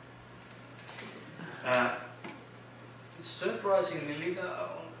 Surprisingly,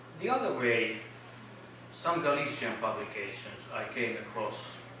 the other way, some Galician publications I came across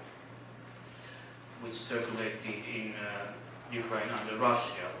which circulated in Ukraine under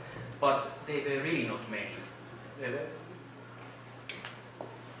Russia, but they were really not many. They were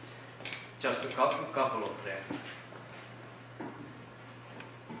just a couple of them.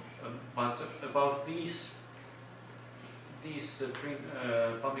 But about these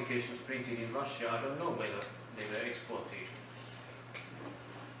publications printed in Russia, I don't know whether they were exported.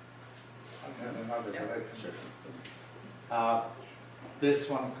 I have another direction. This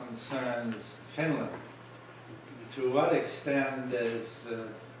one concerns Finland. To what extent is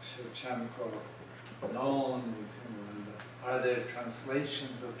Shevchenko known in Finland? Are there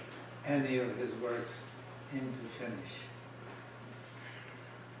translations of any of his works into Finnish?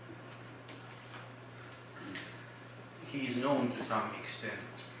 He is known to some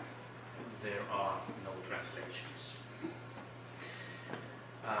extent. There are no translations.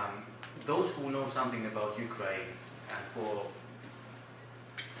 Those who know something about Ukraine, and for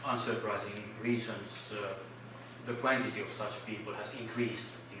unsurprising reasons, the quantity of such people has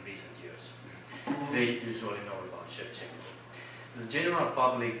increased in recent years. They usually know about Shevchenko. The general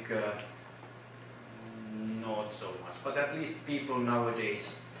public, not so much, but at least people nowadays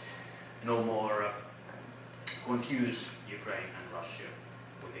no more confuse Ukraine and Russia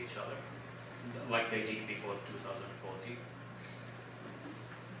with each other, like they did before 2014.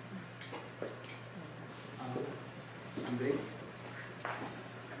 Андрій?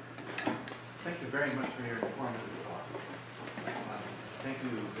 Thank you very much for your informative talk. Thank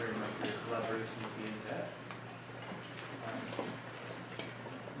you very much for your collaboration with the INDET.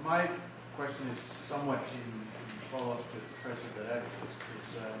 My question is somewhat in follow-up to Professor Badakis.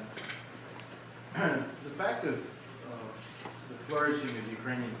 The fact of the flourishing of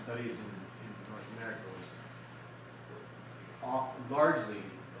Ukrainian studies in North America was largely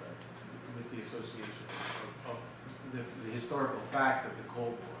with the association of the historical fact of the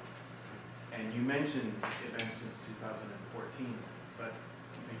Cold War. And you mentioned events since 2014, but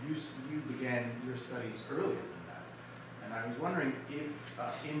you began your studies earlier than that. And I was wondering if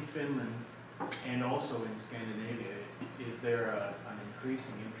in Finland and also in Scandinavia, is there an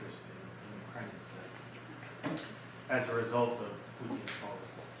increasing interest in Ukrainian studies as a result of Putin's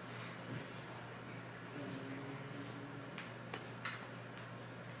policy?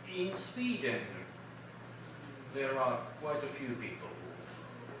 In Sweden, there are quite a few people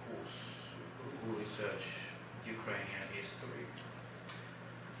who research Ukrainian history.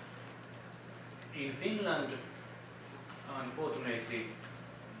 In Finland, unfortunately,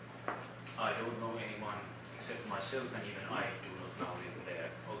 I don't know anyone except myself, and even I do not now live there,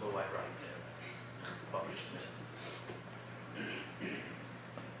 although I write there, publish there.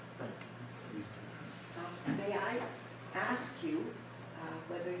 May I ask you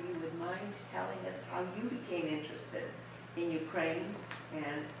whether you would mind telling us how you became interested in Ukraine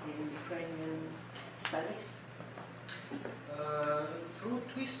and in Ukrainian studies? Through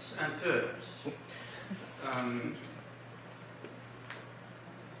twists and turns.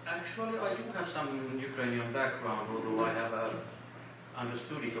 Actually, I do have some Ukrainian background, although I have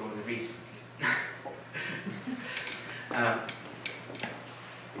understood it only recently.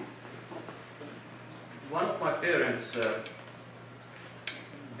 One of my parents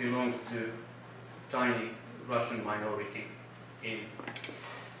belonged to tiny Russian minority in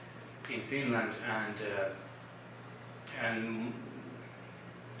Finland, and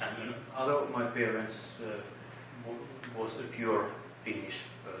other of my parents was a pure Finnish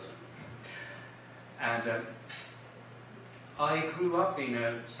person. And I grew up in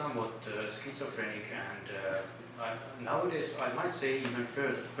a somewhat schizophrenic and nowadays I might say even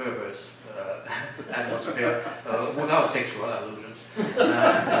perverse atmosphere without sexual allusions.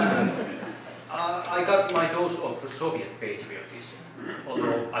 I got my dose of Soviet patriotism,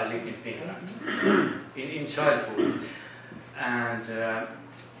 although I lived in Finland in childhood. And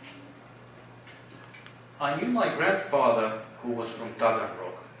I knew my grandfather, who was from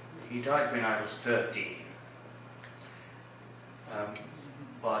Taganrog. He died when I was 13.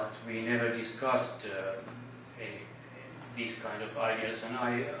 But we never discussed these kind of ideas, and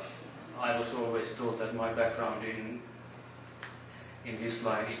I was always told that my background in this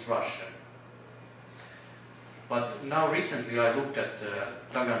line is Russian. But now recently I looked at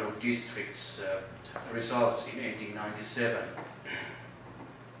Taganrog district's results in 1897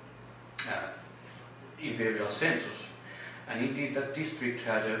 imperial census, and indeed that district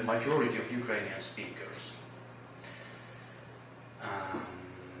had a majority of Ukrainian speakers.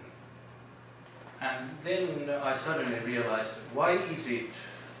 And then I suddenly realized, why is it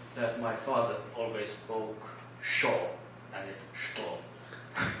that my father always spoke sho and it sto?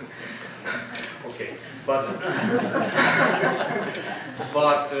 Okay, but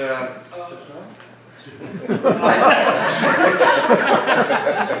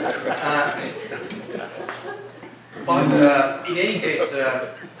in any case,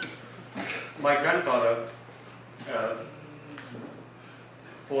 my grandfather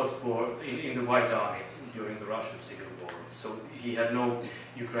fought in the White Army during the Russian Civil War, so he had no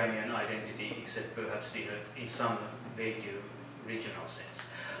Ukrainian identity except perhaps in some vague regional sense.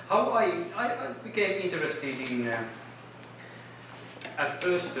 How I became interested in, at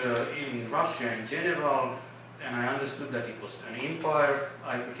first in Russia in general, and I understood that it was an empire.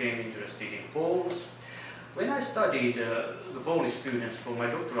 I became interested in Poles. When I studied the Polish students for my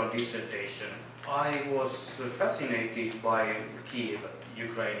doctoral dissertation, I was fascinated by Kiev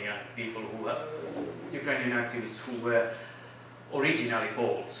Ukrainian people, Ukrainian activists who were originally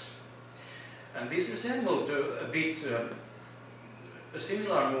Poles. And this resembled a bit a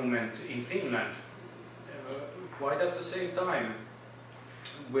similar movement in Finland, quite at the same time,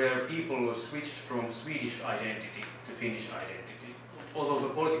 where people switched from Swedish identity to Finnish identity. Although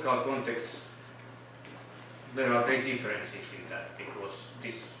the political context, there are great differences in that, because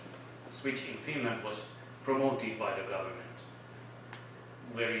this switch in Finland was promoted by the government,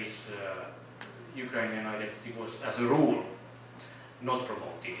 whereas Ukrainian identity was, as a rule, not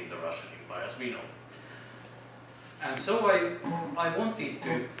promoted in the Russian Empire, as we know. And so I wanted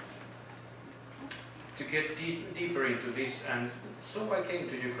to get deeper into this, and so I came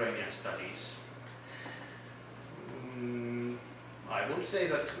to Ukrainian studies. I would say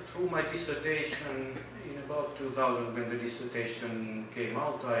that through my dissertation, in about 2000, when the dissertation came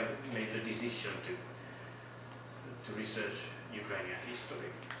out, I made the decision to research Ukrainian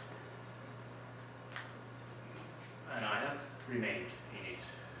history. And I have remained in it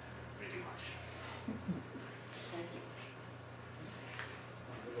pretty much.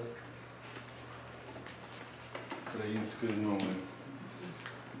 Українською мовою.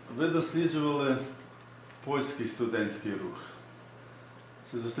 Ви досліджували польський студентський рух.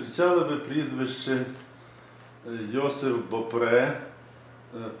 Чи зустрічали ви прізвище Йосиф Бопре,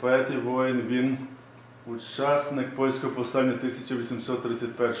 поет і воїн, він учасник польського повстання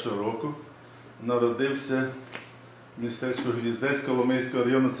 1831 року, народився в містечку Гвіздець Коломийського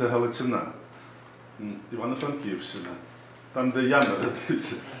району, це Галичина, Івано-Франківщина, там, де я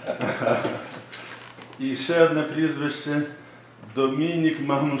народився. І ще одне прізвище Домінік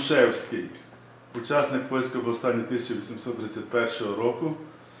Магнушевський, учасник польського повстання 1831 року,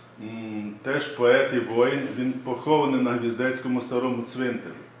 теж поет і воїн, він похований на Гвіздецькому старому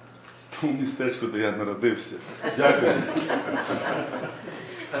цвинтарі, в тому містечку, де я народився. Дякую.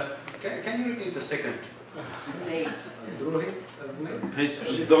 Can you repeat the second? Другий з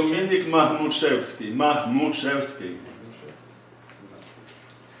них? Домінік Магнушевський. Магнушевський.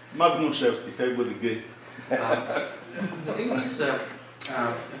 Магнушевський, хай буде гей. The thing is,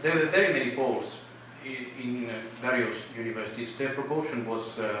 there were very many Poles in various universities. Their proportion was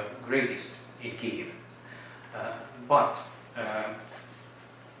greatest in Kiev. But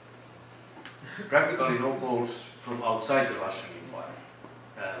practically no Poles from outside the Russian Empire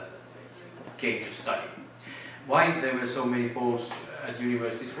came to study. why there were so many Poles at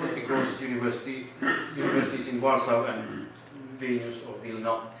universities was because universities in Warsaw and Vilnius or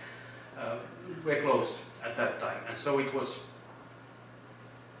Vilna were closed at that time, and so it was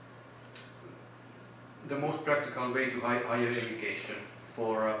the most practical way to higher education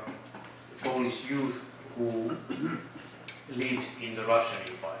for Polish youth who lived in the Russian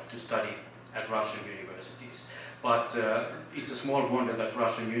Empire to study at Russian universities. But it's a small wonder that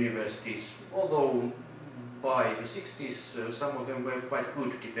Russian universities, although by the 60s some of them were quite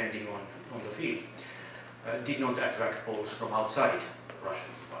good depending on the field, did not attract Poles from outside the Russian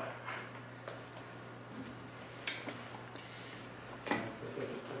Empire.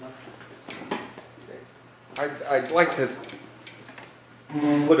 I'd like to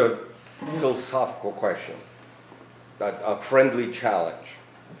put a philosophical question, a friendly challenge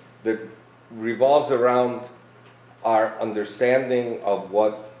that revolves around our understanding of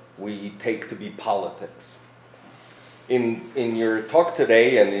what we take to be politics. In your talk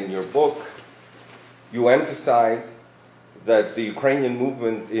today and in your book, you emphasize that the Ukrainian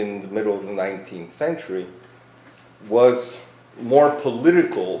movement in the middle of the 19th century was more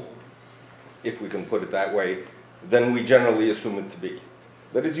political, if we can put it that way, than we generally assume it to be.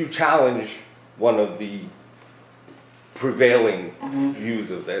 That is, you challenge one of the prevailing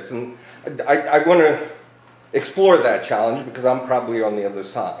views of this. And I want to explore that challenge because I'm probably on the other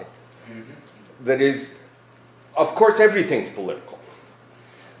side. That is, of course, everything's political.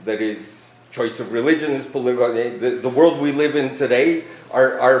 That is, choice of religion is political. The world we live in today,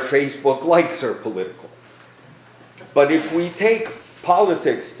 our Facebook likes are political. But if we take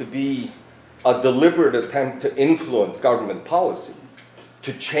politics to be a deliberate attempt to influence government policy,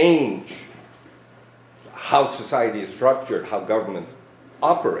 to change how society is structured, how government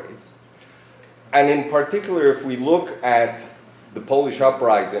operates, and in particular, if we look at the Polish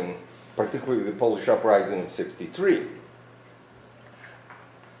uprising, particularly the Polish uprising of '63,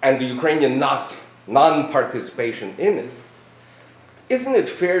 and the Ukrainian non-participation in it, isn't it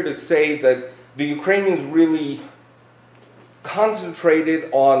fair to say that the Ukrainians really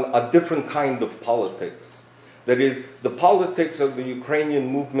concentrated on a different kind of politics? That is, the politics of the Ukrainian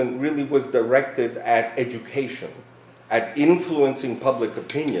movement really was directed at education, at influencing public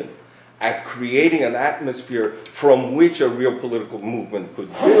opinion, at creating an atmosphere from which a real political movement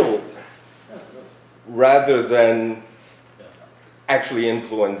could build, rather than actually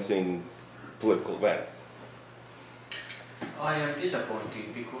influencing political events. I am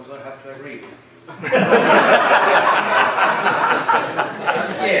disappointed because I have to agree with you.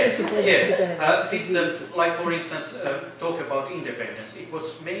 Yes. This, like for instance, talk about independence. It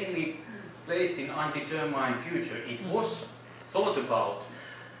was mainly placed in undetermined future. It was thought about,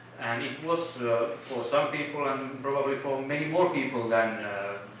 and it was for some people, and probably for many more people than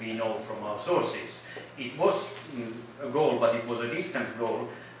we know from our sources. It was a goal, but it was a distant goal,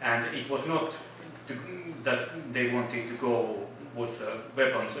 and it was not that they wanted to go with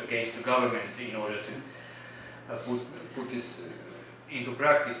weapons against the government in order to put this into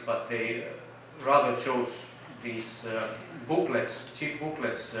practice, but they rather chose these booklets, cheap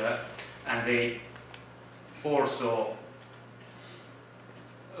booklets, and they foresaw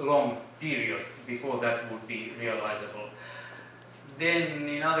a long period before that would be realizable. Then,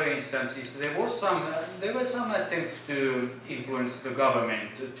 in other instances, there were some attempts to influence the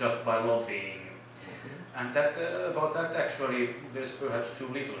government just by lobbying. And that, about that, actually, there's perhaps too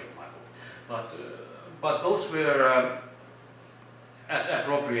little in my book. But those were, as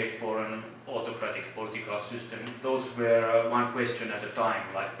appropriate for an autocratic political system, those were one question at a time,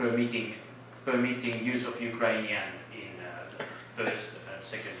 like permitting use of Ukrainian in the first and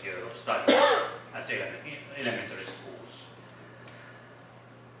second year of study at elementary schools.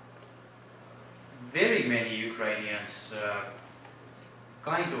 Very many Ukrainians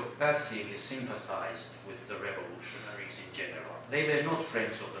kind of passively sympathized with the revolutionaries in general. They were not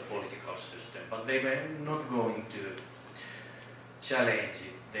friends of the political system, but they were not going to challenge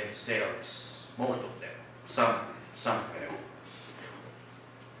it themselves, most of them, some were.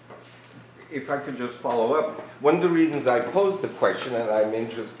 If I could just follow up, one of the reasons I posed the question, and I'm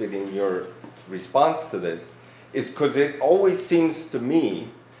interested in your response to this, is because it always seems to me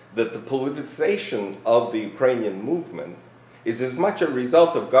that the politicization of the Ukrainian movement is as much a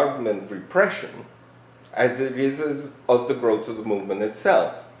result of government repression as it is of the growth of the movement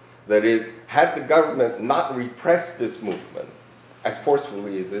itself. That is, had the government not repressed this movement as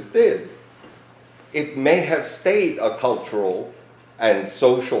forcefully as it did, it may have stayed a cultural and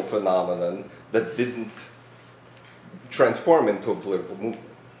social phenomenon that didn't transform into a political movement.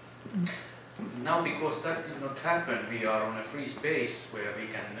 Now, because that did not happen, we are on a free space where we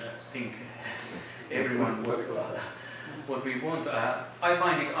can think everyone what we want. I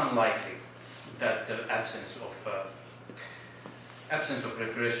find it unlikely that the absence of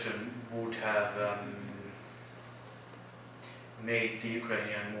repression would have made the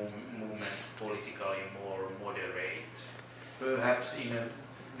Ukrainian movement politically more moderate, perhaps in a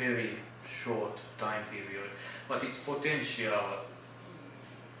very short time period, but its potential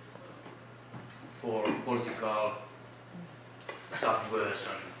for political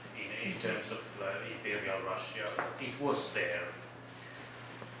subversion in terms of Imperial Russia, it was there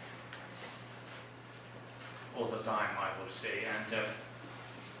all the time, I would say, and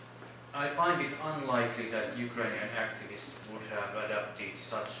I find it unlikely that Ukrainian activists would have adopted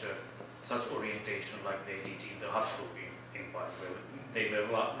such orientation like they did in the Habsburg Empire, where they were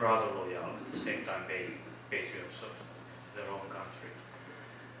rather loyal, at the same time being patriots of their own country.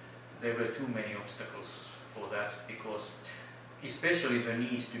 There were too many obstacles for that, because especially the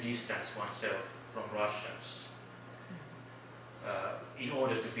need to distance oneself from Russians in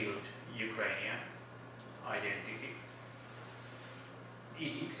order to build Ukrainian identity.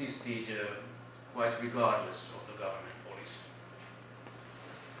 It existed quite regardless of the government policy.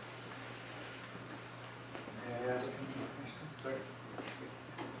 May I ask a question? Sorry.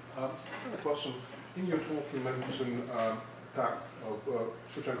 I have a question. In your talk, you mentioned facts of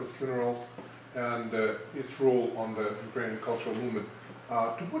Shevchenko's funerals and its role on the Ukrainian cultural movement.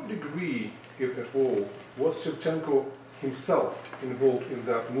 To what degree, if at all, was Shevchenko himself involved in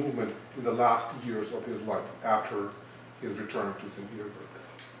that movement in the last years of his life after his return to St. Petersburg?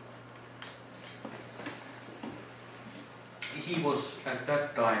 He was, at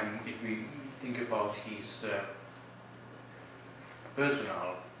that time, if we think about his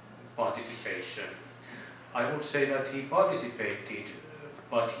personal participation, I would say that he participated,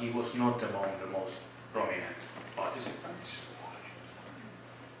 but he was not among the most prominent participants.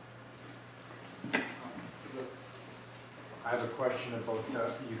 I have a question about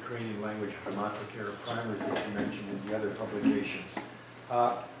the Ukrainian language grammatical primers that you mentioned in the other publications.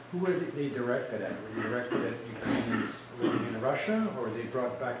 Who were they directed at? Were they directed at Ukrainians living in Russia, or were they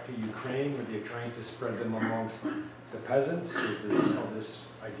brought back to Ukraine? Were they trying to spread them amongst the peasants? Or this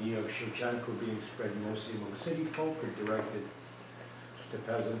idea of Shevchenko being spread mostly among city folk, or directed to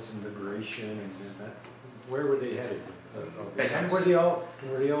peasants and liberation, and that? Where were they headed? Peasants. Were they all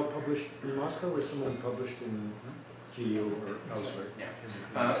published in Moscow, or some of them published in Kyiv or elsewhere?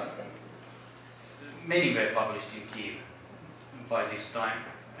 Yeah. Many were published in Kyiv by this time,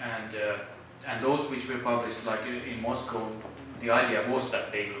 and those which were published, like in Moscow, the idea was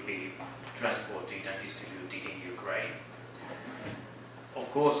that they will be transported and distributed in Ukraine.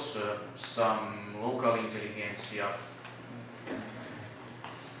 Of course, some local intelligentsia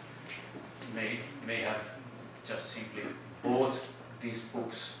may have just simply bought these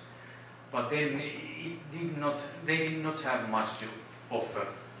books, but then they did not have much to offer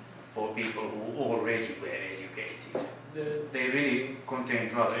for people who already were educated. They really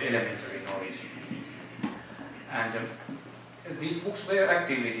contained rather elementary knowledge. And these books were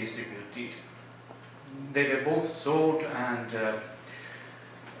actively distributed. They were both sold and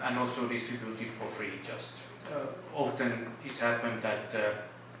also distributed for free. Just often it happened that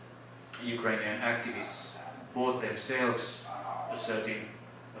Ukrainian activists bought themselves a certain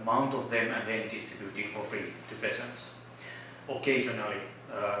amount of them and then distributed for free to peasants. Occasionally,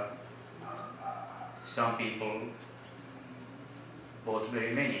 some people bought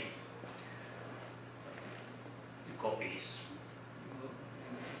very many copies.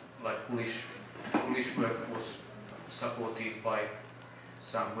 Like Kulish work was supported by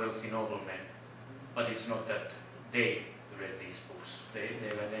some wealthy noblemen, but it's not that they read these books. They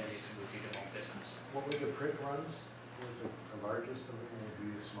were then distributed among peasants. What were the print runs? What was the largest of them, or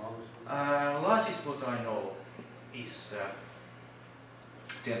the smallest one? Largest what I know is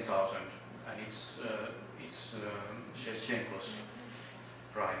 10,000, and it's Shevchenko's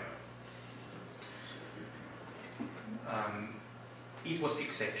primer. It was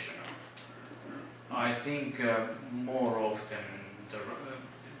exceptional. I think more often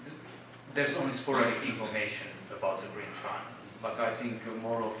there's only sporadic information about the print run, but I think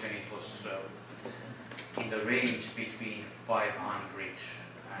more often it was in the range between 500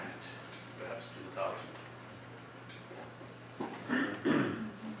 and perhaps 2,000.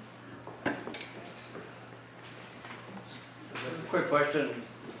 Just a quick question,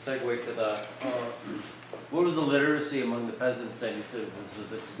 segue to that. What was the literacy among the peasants then? You said this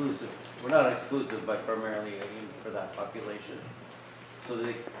was exclusive. Well, not exclusive, but primarily for that population. So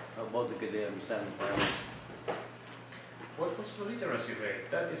how could they understand the primary? What was the literacy rate?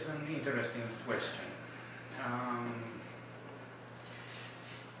 That is an interesting question.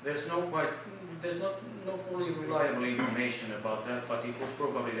 There's no fully reliable information about that, but it was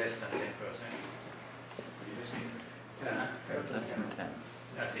probably less than 10%. Less than 10.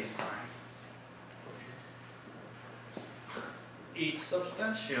 At this time. It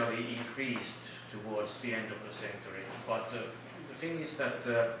substantially increased towards the end of the century, but the thing is that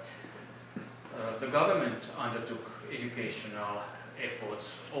the government undertook educational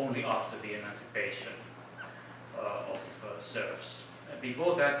efforts only after the emancipation of serfs.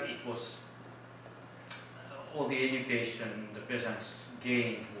 Before that, it was all the education the peasants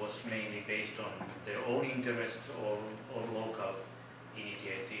gained was mainly based on their own interest or local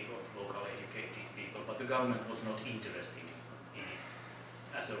initiative of local educated people, but the government was not interested in it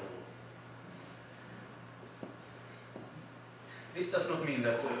as a rule. This does not mean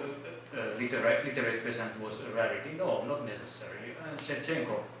that literate peasant was a rarity. No, not necessarily.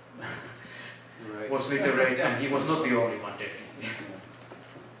 Shevchenko was literate, and he was not the only one, definitely.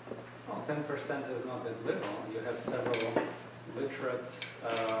 Well, 10% is not that little. You have several literate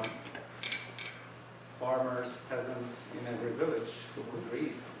farmers, peasants in every village who could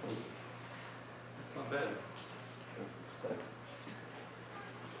read. It's not bad.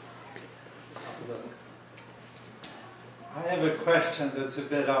 I have a question that's a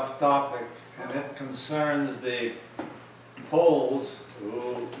bit off topic, and it concerns the Poles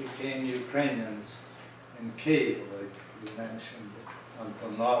who became Ukrainians in Kiev, like you mentioned,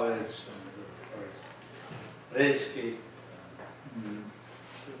 Antonovich and of course Reisky.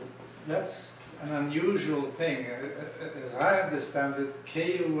 That's an unusual thing. As I understand it,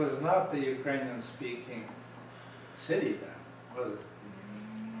 Kiev was not the Ukrainian-speaking city then, was it?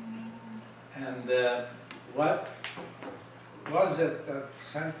 And what was it that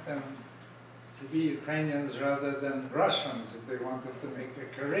sent them to be Ukrainians rather than Russians if they wanted to make a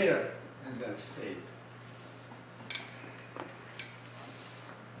career in that state?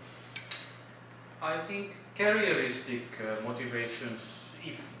 I think careeristic motivations,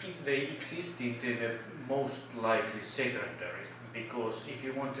 if they existed, they were most likely secondary, because if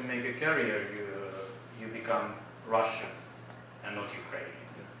you want to make a career, you become Russian and not Ukrainian.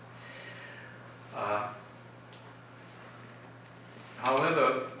 However,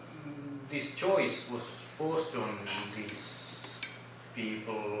 this choice was forced on these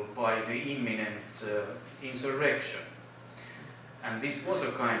people by the imminent insurrection, and this was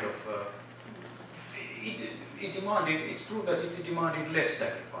a kind of it demanded. It's true that it demanded less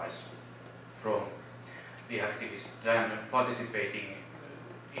sacrifice from the activists than participating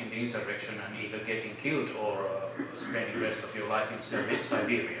in the insurrection and either getting killed or spending the rest of your life in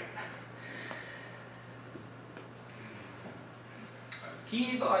Siberia.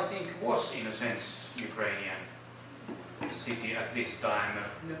 Kiev, I think, was in a sense Ukrainian city at this time.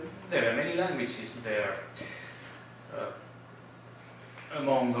 There were many languages there.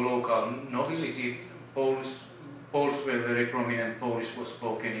 Among the local nobility, Poles were very prominent. Polish was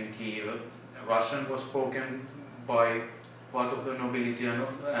spoken in Kiev. Russian was spoken by part of the nobility and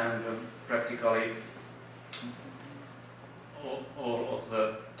practically all of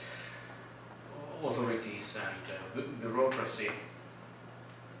the authorities and bureaucracy.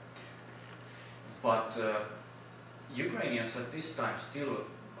 But Ukrainians at this time still,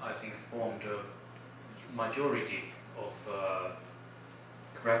 I think, formed a majority of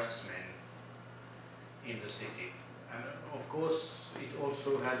craftsmen in the city. And of course, it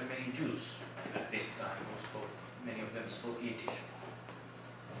also had many Jews at this time who spoke, many of them spoke Yiddish.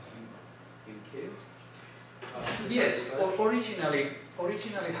 In Kiev? Yes, originally,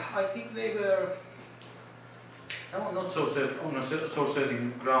 I think they were. I'm not so on a so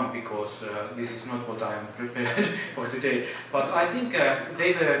certain ground, because this is not what I am prepared for today. But I think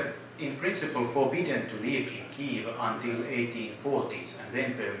they were, in principle, forbidden to live in Kiev until 1840s, and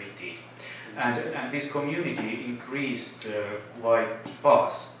then permitted. And this community increased quite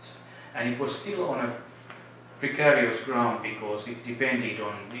fast, and it was still on a precarious ground because it depended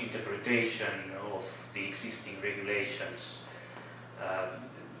on the interpretation of the existing regulations.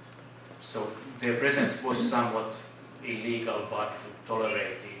 So their presence was somewhat illegal but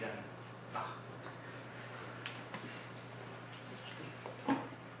tolerated.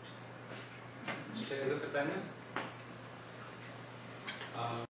 Ще є запитання?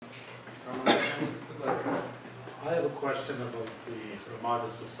 I have a question about the Ramada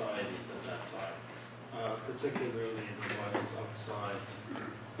societies at that time, particularly the ones outside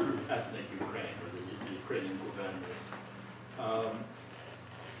ethnic Ukraine, or the Ukrainian gubernias.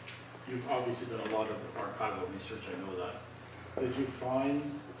 You've obviously done a lot of archival research, I know that. Did you find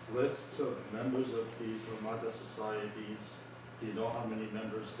lists of members of these Ramada societies? Do you know how many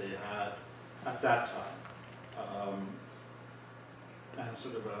members they had at that time? And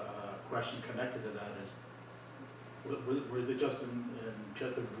sort of a question connected to that is, were they just in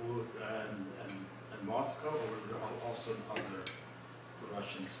Petersburg and Moscow, or were there also in other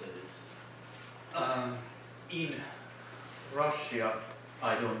Russian cities? In Russia,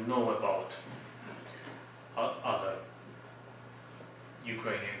 I don't know about other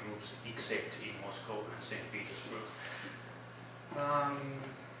Ukrainian groups except in Moscow and St. Petersburg.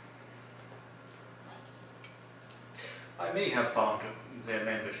 I may have found their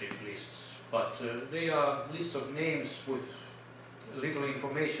membership lists, but they are lists of names with little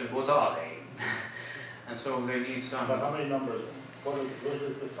information. What are they? And so they need some. But how many numbers? What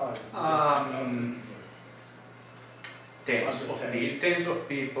is the size? Tens of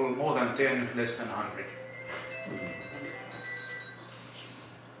people, more than 10, less than 100.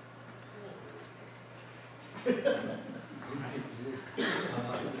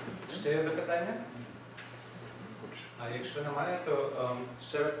 Ще є запитання? А якщо немає, то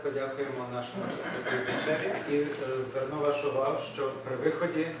ще раз подякуємо нашому доповідачеві і зверну вашу увагу, що при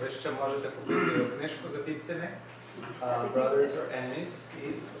виході ви ще можете купити його книжку за півціни Brothers or Enemies і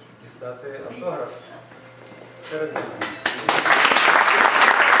дістати автограф. Ще раз дякую.